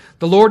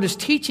 The Lord is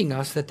teaching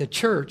us that the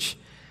church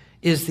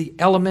is the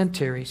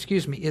element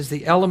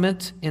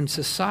in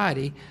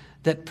society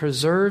that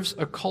preserves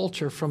a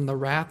culture from the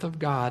wrath of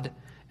God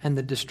and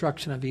the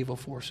destruction of evil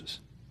forces.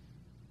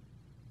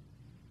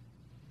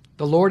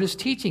 The Lord is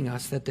teaching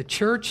us that the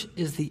church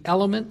is the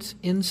element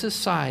in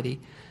society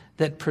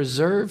that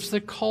preserves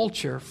the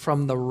culture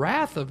from the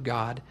wrath of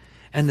God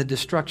and the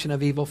destruction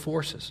of evil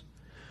forces.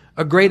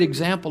 A great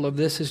example of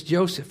this is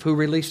Joseph, who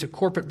released a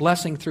corporate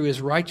blessing through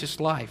his righteous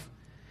life.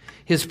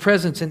 His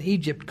presence in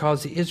Egypt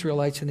caused the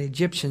Israelites and the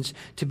Egyptians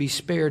to be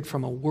spared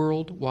from a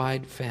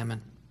worldwide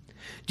famine.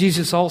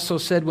 Jesus also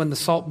said when the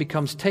salt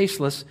becomes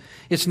tasteless,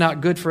 it's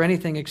not good for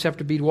anything except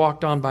to be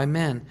walked on by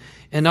men.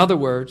 In other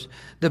words,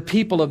 the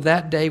people of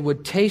that day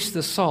would taste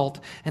the salt,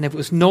 and if it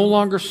was no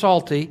longer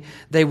salty,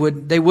 they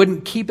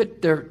wouldn't keep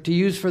it there to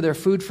use for their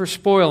food for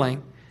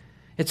spoiling.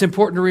 It's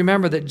important to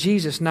remember that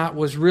Jesus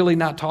was really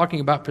not talking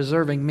about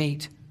preserving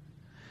meat,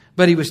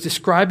 but He was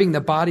describing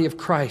the body of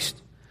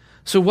Christ.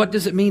 So what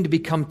does it mean to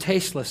become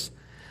tasteless?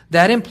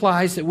 That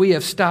implies that we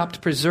have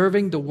stopped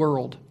preserving the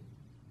world.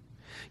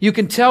 You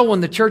can tell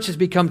when the church has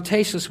become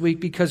tasteless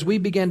because we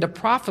began to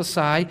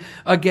prophesy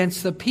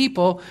against the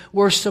people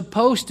we're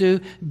supposed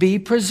to be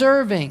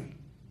preserving.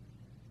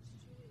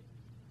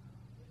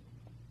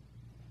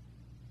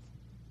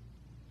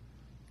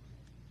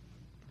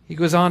 He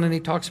goes on and he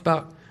talks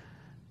about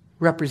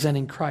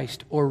representing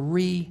Christ or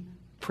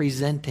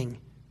representing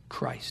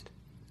Christ.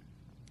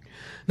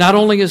 Not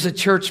only is the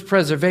church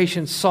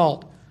preservation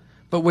salt,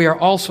 but we are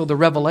also the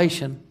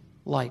revelation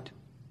light.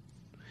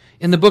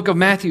 In the book of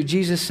Matthew,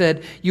 Jesus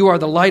said, "You are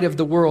the light of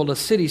the world. A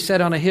city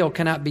set on a hill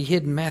cannot be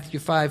hidden." Matthew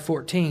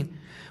 5:14.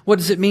 What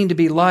does it mean to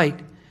be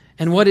light?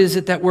 And what is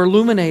it that we're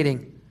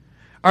illuminating?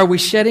 Are we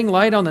shedding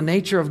light on the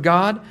nature of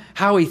God,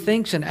 how He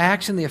thinks and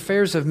acts in the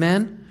affairs of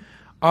men?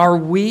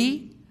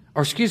 We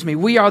are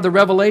the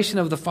revelation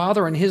of the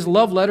Father and His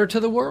love letter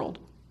to the world.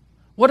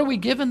 What are we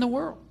giving the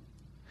world?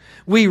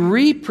 We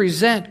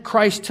represent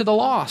Christ to the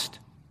lost.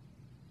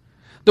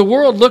 The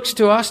world looks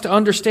to us to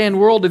understand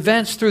world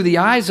events through the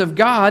eyes of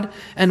God,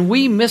 and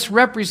we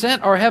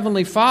misrepresent our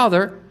Heavenly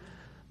Father.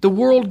 The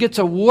world gets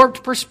a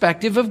warped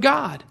perspective of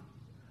God.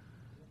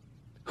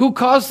 Who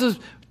caused the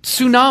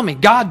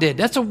tsunami? God did.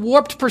 That's a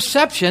warped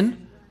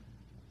perception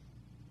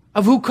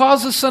of who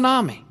caused the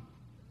tsunami.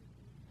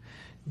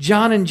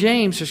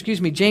 James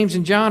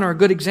and John are a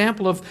good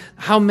example of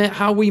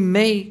how we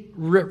may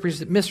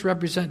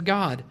misrepresent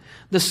God.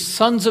 The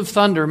sons of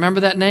thunder, remember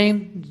that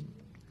name?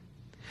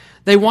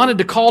 They wanted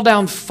to call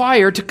down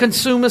fire to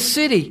consume a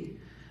city.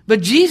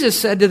 But Jesus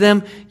said to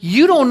them,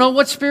 you don't know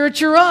what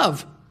spirit you're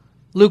of.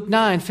 Luke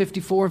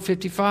 9:54 and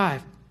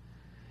 55.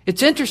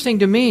 It's interesting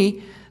to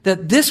me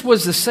that this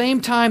was the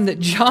same time that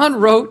John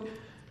wrote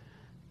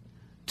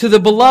to the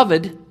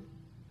beloved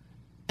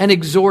and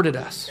exhorted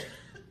us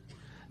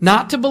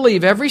not to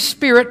believe every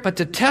spirit, but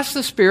to test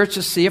the spirits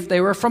to see if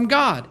they were from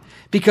God.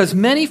 Because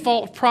many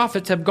false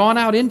prophets have gone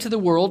out into the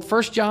world,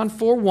 1 John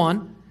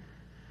 4:1.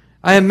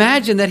 I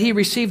imagine that he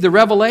received the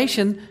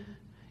revelation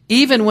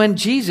even when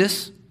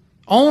Jesus'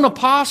 own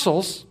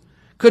apostles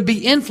could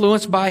be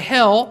influenced by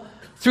hell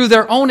through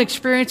their own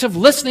experience of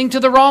listening to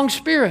the wrong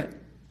spirit.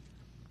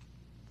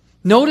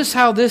 Notice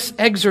how this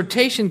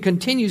exhortation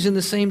continues in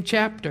the same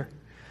chapter.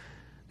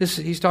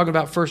 He's talking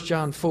about 1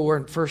 John 4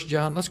 and 1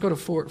 John. Let's go to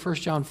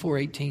 1 John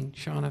 4:18.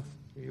 Sean, if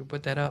you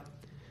put that up.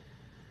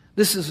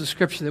 This is a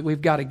scripture that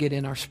we've got to get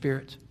in our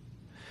spirits.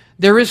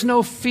 There is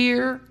no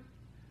fear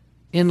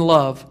in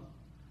love,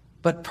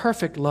 but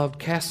perfect love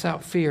casts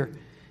out fear,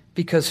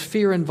 because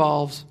fear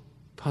involves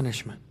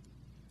punishment.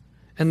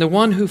 And the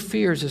one who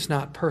fears is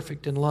not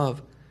perfect in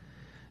love.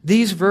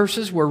 These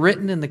verses were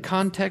written in the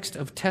context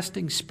of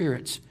testing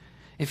spirits.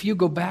 If you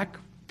go back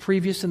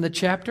previous in the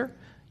chapter,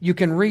 you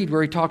can read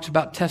where he talks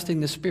about testing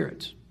the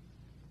spirits.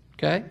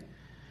 Okay?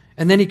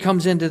 And then he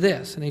comes into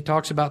this, and he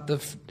talks about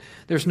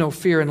there's no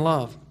fear in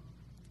love.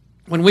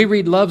 When we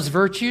read love's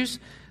virtues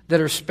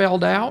that are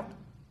spelled out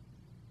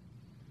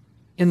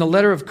in the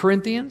letter of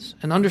Corinthians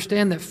and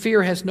understand that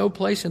fear has no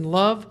place in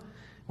love,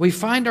 we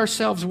find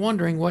ourselves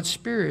wondering what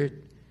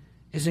spirit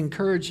is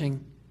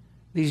encouraging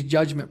these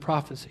judgment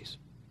prophecies.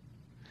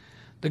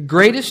 The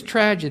greatest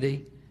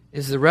tragedy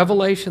is the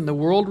revelation the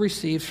world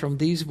receives from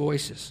these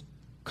voices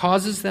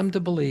causes them to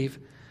believe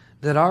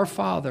that our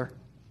Father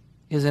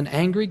is an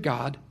angry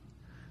God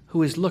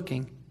who is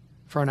looking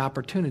for an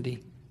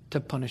opportunity to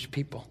punish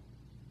people.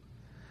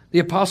 The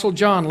Apostle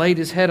John laid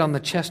his head on the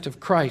chest of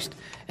Christ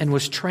and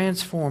was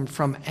transformed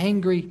from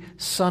angry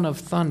son of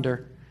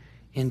thunder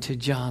into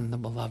John the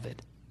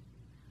Beloved.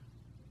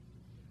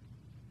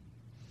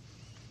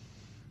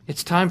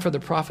 It's time for the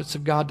prophets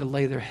of God to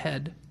lay their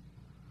head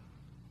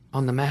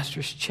on the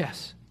Master's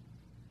chest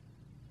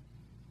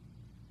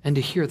and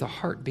to hear the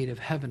heartbeat of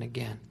heaven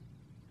again.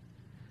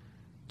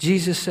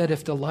 Jesus said,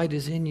 if the light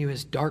is in you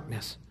is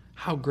darkness,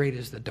 how great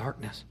is the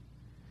darkness?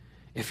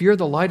 If you're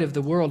the light of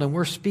the world and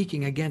we're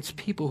speaking against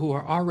people who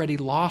are already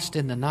lost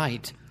in the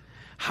night,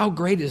 how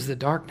great is the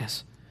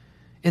darkness?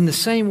 In the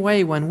same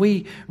way, when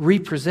we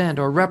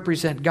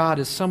represent God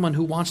as someone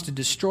who wants to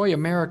destroy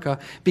America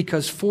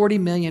because 40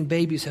 million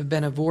babies have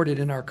been aborted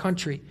in our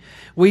country,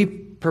 we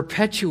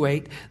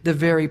perpetuate the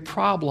very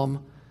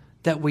problem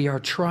that we are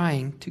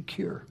trying to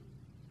cure.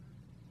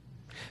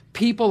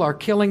 People are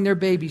killing their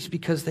babies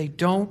because they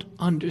don't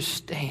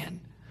understand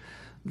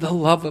the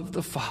love of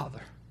the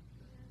Father.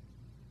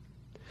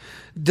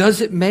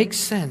 Does it make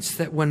sense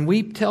that when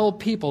we tell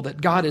people that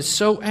God is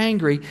so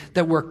angry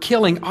that we're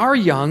killing our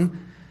young,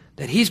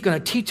 that He's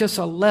going to teach us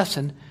a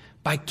lesson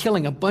by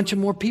killing a bunch of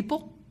more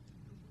people?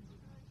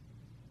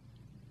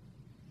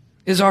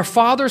 Is our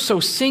Father so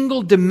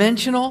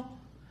single-dimensional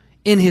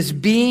in His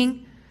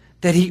being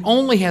that He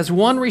only has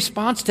one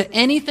response to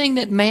anything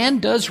that man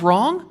does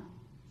wrong?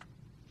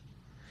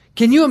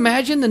 Can you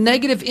imagine the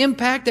negative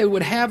impact that it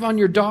would have on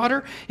your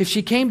daughter if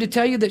she came to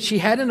tell you that she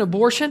had an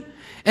abortion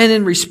and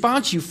in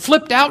response you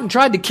flipped out and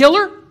tried to kill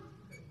her?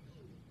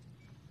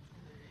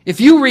 If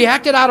you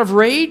reacted out of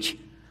rage,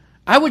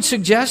 I would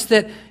suggest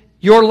that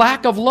your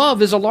lack of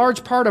love is a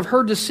large part of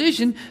her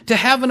decision to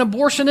have an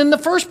abortion in the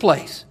first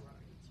place.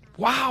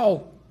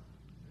 Wow.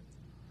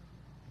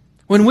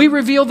 When we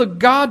reveal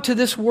God to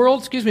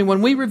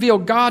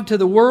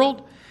the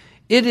world,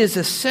 it is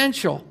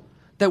essential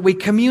that we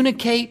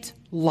communicate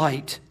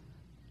light,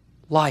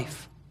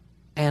 life,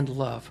 and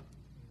love.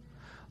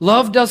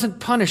 Love doesn't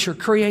punish or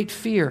create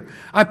fear.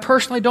 I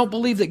personally don't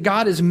believe that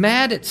God is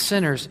mad at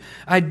sinners.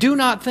 I do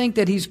not think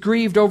that He's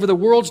grieved over the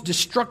world's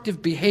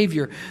destructive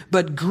behavior.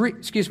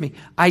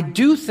 I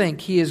do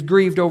think He is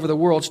grieved over the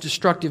world's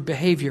destructive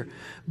behavior.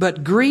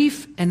 But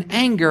grief and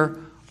anger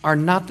are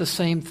not the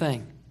same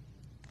thing.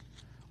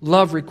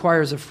 Love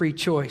requires a free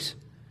choice.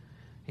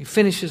 He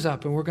finishes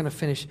up, and we're going to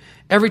finish.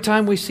 Every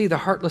time we see the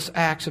heartless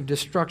acts of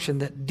destruction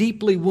that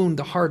deeply wound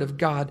the heart of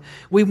God,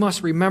 we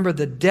must remember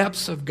the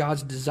depths of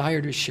God's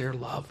desire to share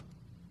love.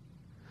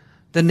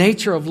 The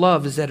nature of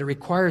love is that it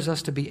requires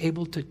us to be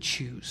able to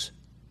choose.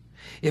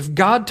 If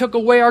God took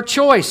away our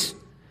choice,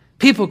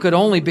 people could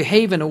only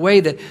behave in a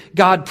way that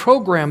God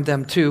programmed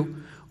them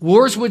to.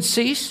 Wars would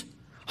cease,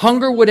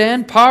 hunger would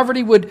end,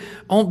 poverty would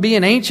be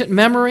an ancient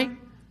memory.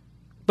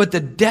 But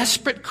the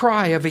desperate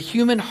cry of a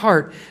human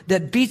heart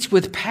that beats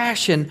with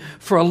passion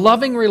for a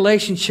loving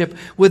relationship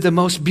with the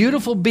most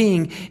beautiful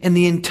being in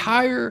the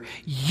entire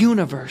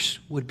universe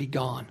would be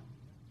gone.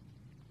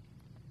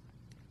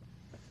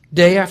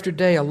 Day after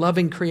day, a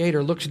loving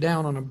Creator looks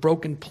down on a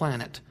broken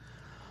planet,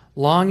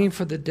 longing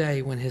for the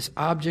day when His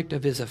object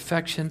of His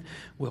affection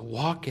will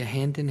walk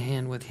hand in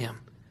hand with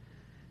Him.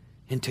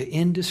 into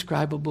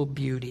indescribable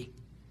beauty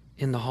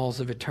in the halls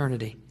of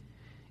eternity.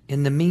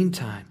 In the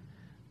meantime,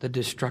 the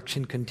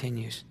destruction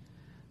continues.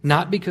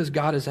 Not because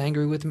God is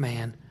angry with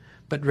man,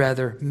 but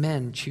rather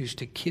men choose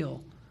to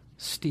kill,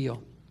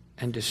 steal,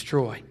 and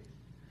destroy.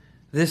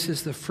 This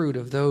is the fruit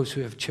of those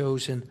who have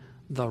chosen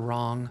the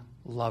wrong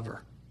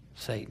lover,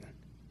 Satan.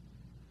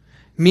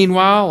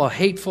 Meanwhile, a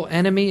hateful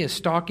enemy is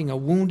stalking a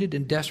wounded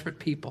and desperate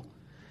people.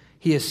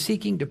 He is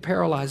seeking to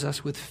paralyze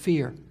us with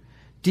fear,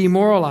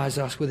 demoralize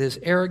us with his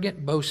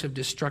arrogant boasts of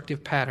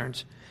destructive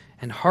patterns,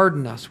 and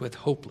harden us with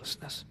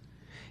hopelessness.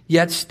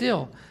 Yet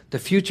still, the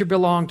future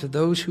belongs to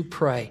those who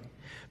pray.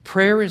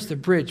 Prayer is the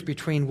bridge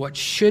between what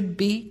should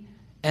be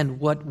and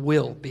what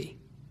will be.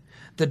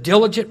 The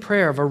diligent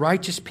prayer of a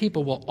righteous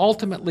people will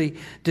ultimately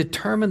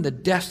determine the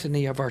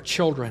destiny of our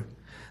children.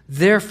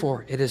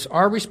 Therefore, it is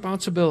our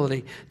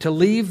responsibility to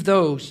leave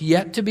those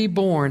yet to be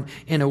born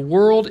in a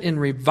world in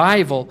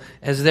revival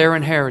as their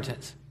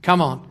inheritance.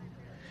 Come on.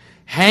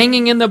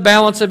 Hanging in the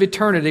balance of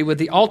eternity with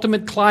the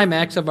ultimate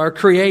climax of our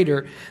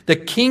Creator, the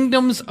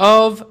kingdoms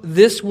of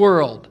this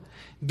world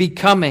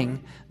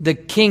becoming the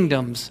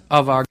kingdoms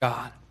of our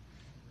God.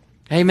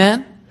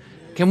 Amen?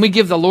 Can we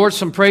give the Lord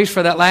some praise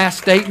for that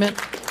last statement?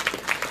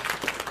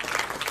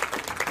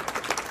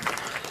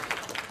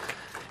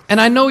 And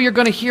I know you're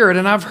going to hear it,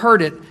 and I've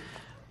heard it,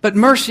 but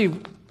mercy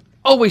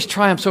always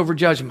triumphs over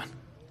judgment.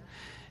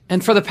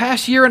 And for the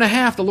past year and a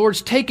half, the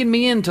Lord's taken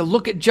me in to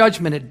look at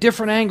judgment at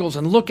different angles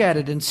and look at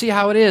it and see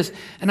how it is.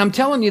 And I'm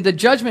telling you, the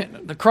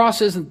judgment, the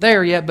cross isn't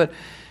there yet, but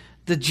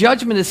the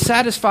judgment is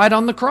satisfied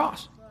on the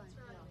cross.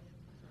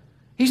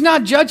 He's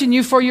not judging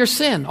you for your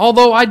sin,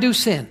 although I do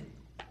sin.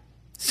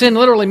 Sin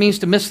literally means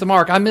to miss the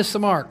mark. I miss the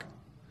mark.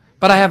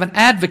 But I have an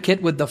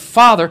advocate with the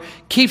Father,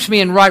 keeps me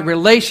in right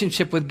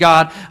relationship with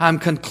God. I'm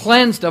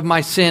cleansed of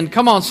my sin.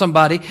 Come on,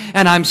 somebody.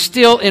 And I'm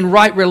still in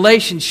right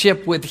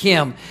relationship with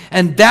Him.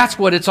 And that's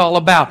what it's all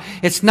about.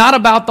 It's not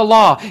about the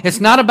law. It's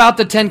not about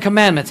the 10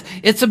 Commandments.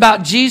 It's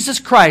about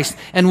Jesus Christ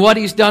and what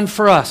He's done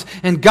for us.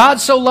 And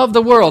God so loved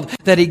the world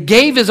that He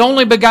gave His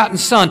only begotten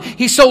Son.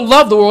 He so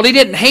loved the world. He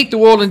didn't hate the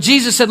world. And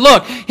Jesus said,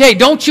 look, hey,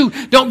 don't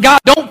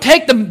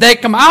take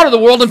them out of the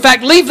world. In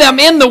fact, leave them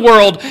in the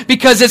world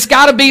because it's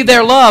got to be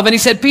their love. And He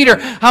said, Peter,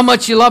 how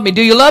much you love me?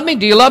 Do you love me?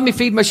 Do you love me?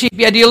 Feed my sheep.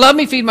 Yeah, do you love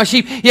me? Feed my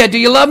sheep. Yeah, do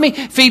you love me?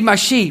 Feed my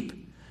sheep.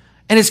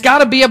 And it's got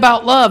to be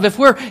about love. If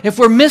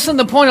we're missing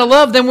the point of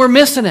love, then we're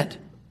missing it.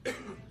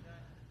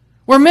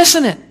 We're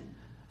missing it.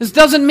 This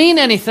doesn't mean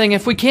anything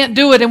if we can't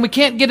do it and we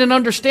can't get an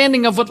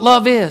understanding of what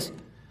love is.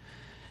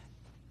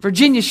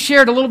 Virginia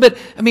shared a little bit.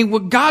 I mean,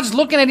 what God's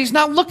looking at, He's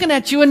not looking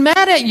at you and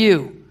mad at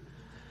you.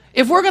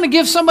 If we're going to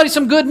give somebody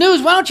some good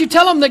news, why don't you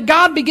tell them that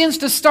God begins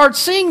to start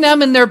seeing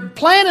them in their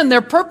plan and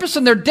their purpose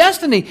and their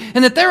destiny,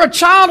 and that they're a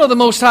child of the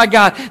Most High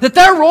God, that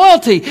they're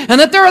royalty,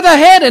 and that they're the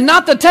head and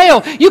not the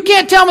tail. You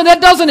can't tell me that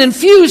doesn't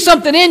infuse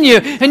something in you,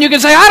 and you can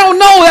say, I don't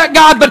know that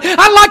God, but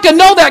I'd like to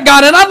know that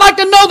God, and I'd like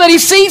to know that He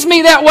sees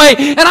me that way,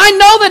 and I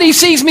know that He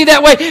sees me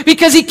that way,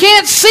 because He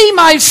can't see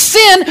my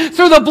sin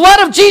through the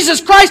blood of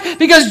Jesus Christ,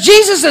 because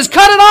Jesus has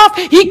cut it off.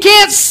 He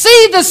can't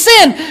see the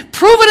sin.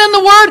 Prove it in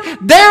the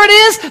Word. There it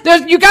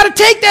is. You got to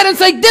take that and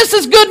say, this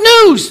is good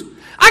news.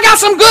 I got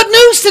some good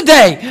news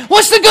today.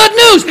 What's the good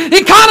news?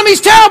 The economy's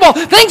terrible.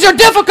 Things are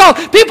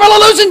difficult. People are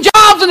losing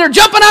jobs and they're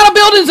jumping out of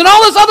buildings and all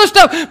this other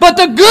stuff. But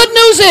the good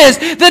news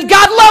is that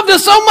God loved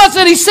us so much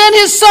that He sent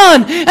His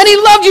Son. And He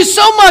loved you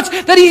so much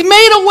that He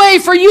made a way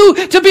for you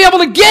to be able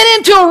to get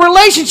into a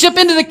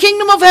relationship into the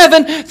kingdom of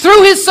heaven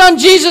through His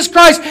Son, Jesus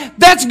Christ.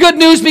 That's good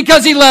news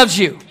because He loves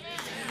you.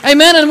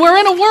 Amen. And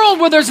we're in a world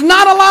where there's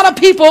not a lot of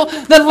people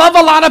that love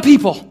a lot of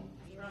people.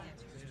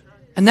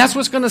 And that's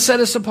what's going to set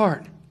us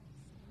apart.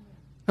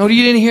 No,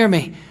 you didn't hear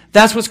me.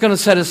 That's what's going to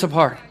set us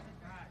apart.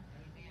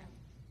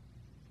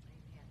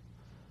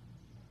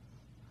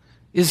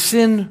 Is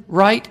sin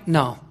right?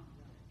 No.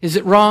 Is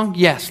it wrong?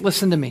 Yes.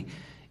 Listen to me.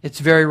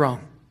 It's very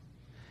wrong.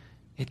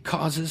 It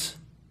causes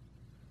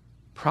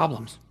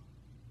problems.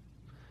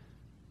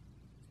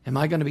 Am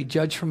I going to be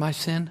judged for my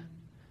sin?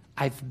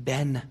 I've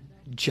been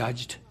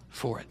judged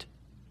for it.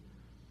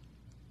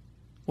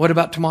 What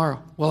about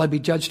tomorrow? Will I be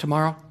judged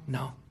tomorrow?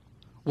 No.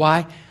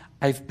 Why?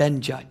 I've been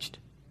judged.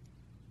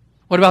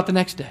 What about the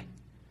next day?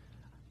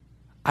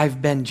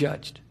 I've been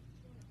judged.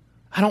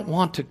 I don't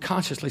want to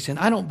consciously sin.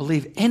 I don't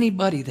believe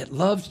anybody that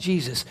loves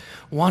Jesus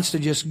wants to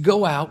just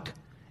go out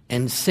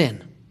and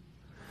sin.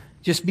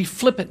 Just be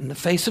flippant in the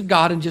face of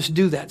God and just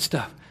do that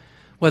stuff.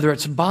 Whether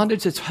it's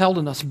bondage that's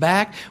holding us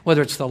back,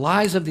 whether it's the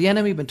lies of the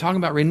enemy, we've been talking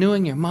about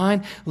renewing your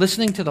mind,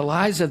 listening to the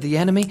lies of the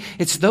enemy.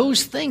 It's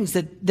those things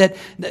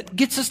that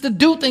gets us to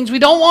do things we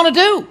don't want to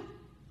do.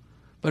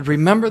 But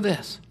remember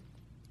this.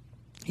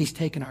 He's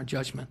taken our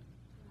judgment.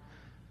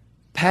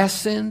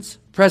 Past sins,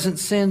 present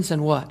sins,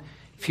 and what?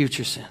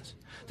 Future sins.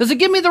 Does it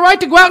give me the right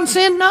to go out and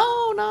sin?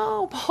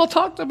 No. Paul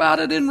talked about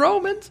it in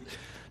Romans.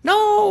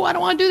 No, I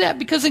don't want to do that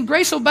because in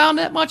grace will abound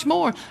that much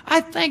more.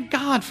 I thank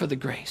God for the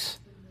grace,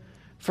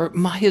 for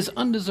His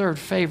undeserved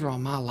favor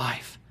on my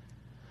life.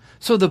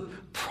 So the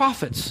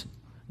prophets,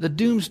 the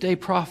doomsday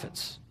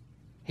prophets,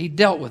 He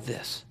dealt with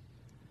this.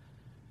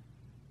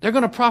 They're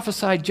going to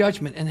prophesy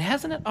judgment. And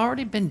hasn't it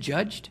already been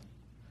judged?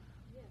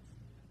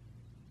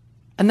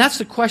 And that's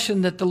the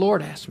question that the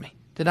Lord asked me.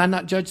 Did I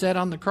not judge that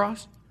on the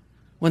cross?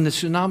 When the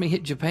tsunami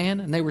hit Japan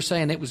and they were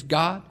saying it was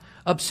God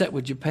upset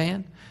with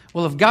Japan.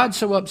 Well, if God's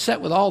so upset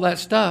with all that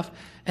stuff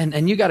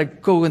and you got to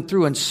go in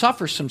through and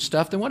suffer some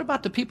stuff, then what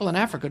about the people in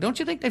Africa? Don't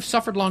you think they've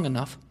suffered long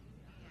enough?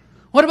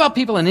 What about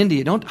people in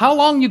India? How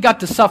long you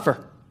got to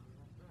suffer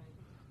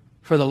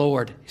for the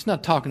Lord? He's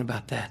not talking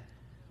about that.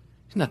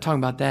 He's not talking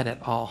about that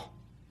at all.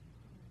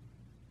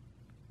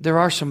 There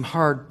are some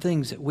hard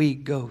things that we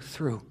go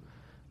through,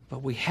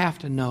 but we have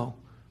to know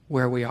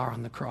where we are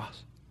on the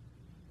cross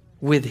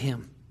with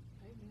Him.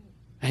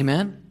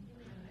 Amen?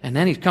 And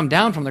then He's come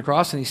down from the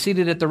cross and He's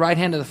seated at the right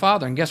hand of the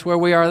Father. And guess where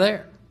we are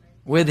there?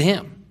 With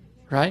Him.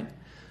 Right?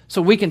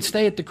 So we can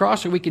stay at the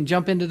cross or we can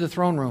jump into the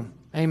throne room.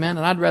 Amen?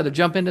 And I'd rather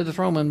jump into the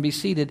throne room and be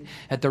seated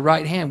at the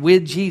right hand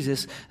with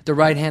Jesus at the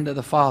right hand of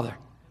the Father.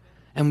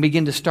 And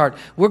begin to start.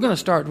 We're going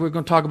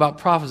to talk about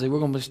prophecy. We're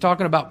going to be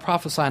talking about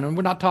prophesying. And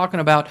we're not talking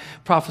about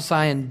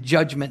prophesying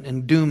judgment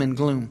and doom and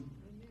gloom.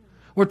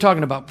 We're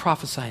talking about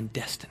prophesying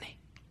destiny.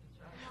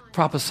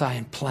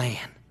 Prophesying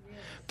plan.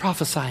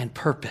 Prophesying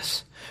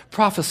purpose.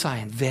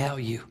 Prophesying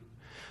value.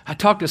 I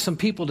talked to some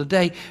people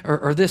today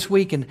or this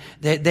week and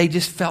they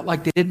just felt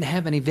like they didn't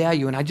have any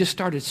value, and I just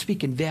started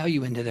speaking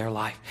value into their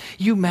life.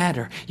 You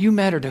matter. You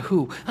matter to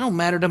who? I don't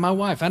matter to my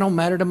wife. I don't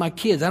matter to my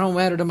kids. I don't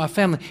matter to my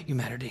family. You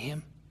matter to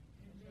Him.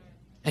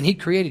 And He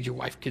created your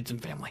wife, kids,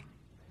 and family.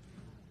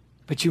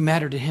 But you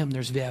matter to Him.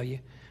 There's value.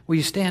 Will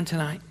you stand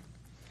tonight?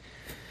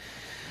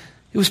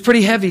 It was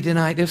pretty heavy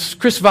tonight. It's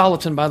Chris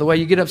Volatin, by the way.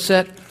 You get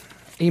upset,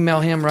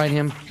 email him, write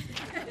him.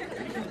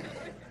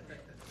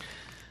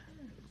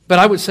 But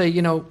I would say,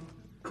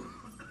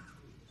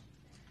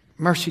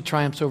 mercy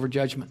triumphs over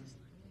judgment.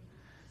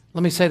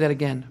 Let me say that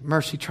again.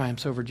 Mercy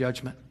triumphs over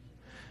judgment.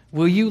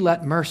 Will you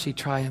let mercy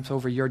triumph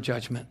over your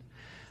judgment?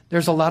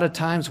 There's a lot of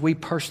times we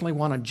personally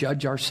want to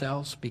judge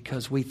ourselves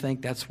because we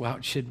think that's how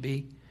it should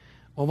be.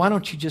 Well, why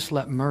don't you just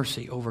let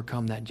mercy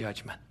overcome that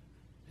judgment?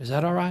 Is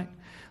that all right?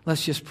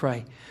 Let's just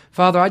pray.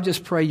 Father, I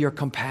just pray your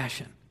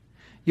compassion,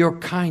 your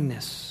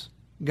kindness,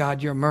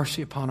 God, your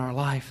mercy upon our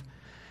life,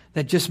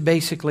 that just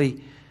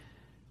basically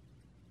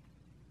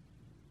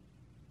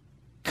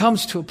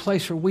comes to a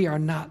place where we are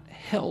not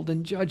held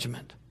in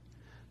judgment,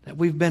 that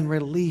we've been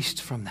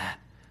released from that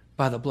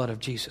by the blood of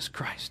Jesus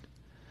Christ.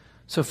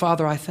 So,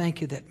 Father, I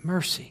thank you that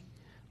mercy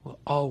will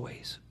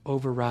always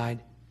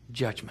override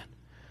judgment.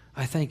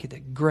 I thank you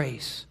that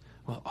grace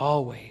will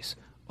always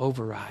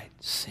override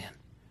sin.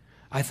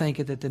 I thank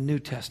you that the New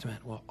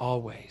Testament will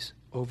always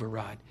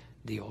override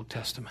the Old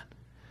Testament.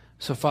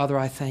 So, Father,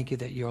 I thank you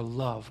that your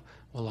love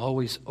will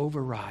always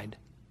override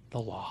the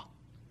law.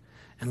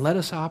 And let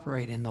us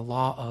operate in the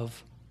law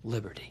of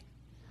liberty.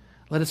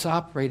 Let us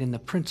operate in the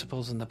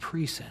principles and the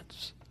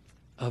precepts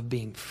of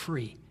being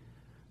free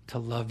to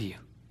love you,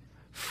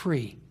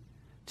 free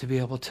to be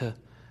able to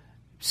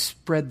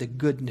spread the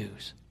good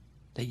news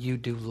that you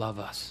do love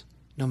us,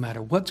 no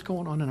matter what's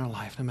going on in our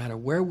life, no matter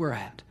where we're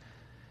at.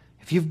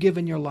 If you've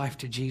given your life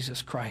to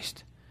Jesus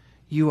Christ,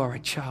 you are a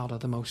child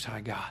of the Most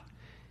High God.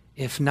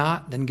 If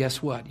not, then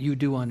guess what? You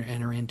do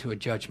enter into a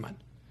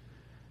judgment.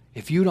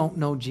 If you don't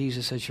know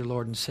Jesus as your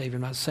Lord and Savior,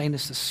 I'm not saying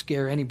this to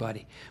scare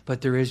anybody,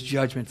 but there is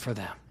judgment for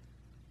them.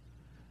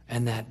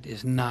 And that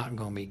is not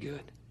going to be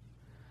good.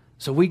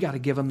 So we got to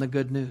give them the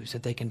good news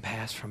that they can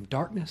pass from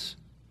darkness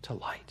to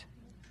light.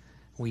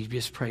 We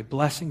just pray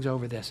blessings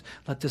over this.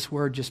 Let this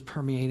word just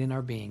permeate in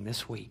our being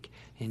this week.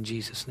 In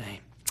Jesus' name.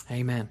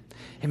 Amen.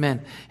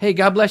 Amen. Hey,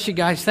 God bless you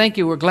guys. Thank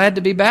you. We're glad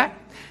to be back.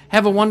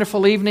 Have a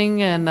wonderful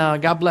evening, and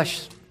God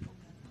bless you.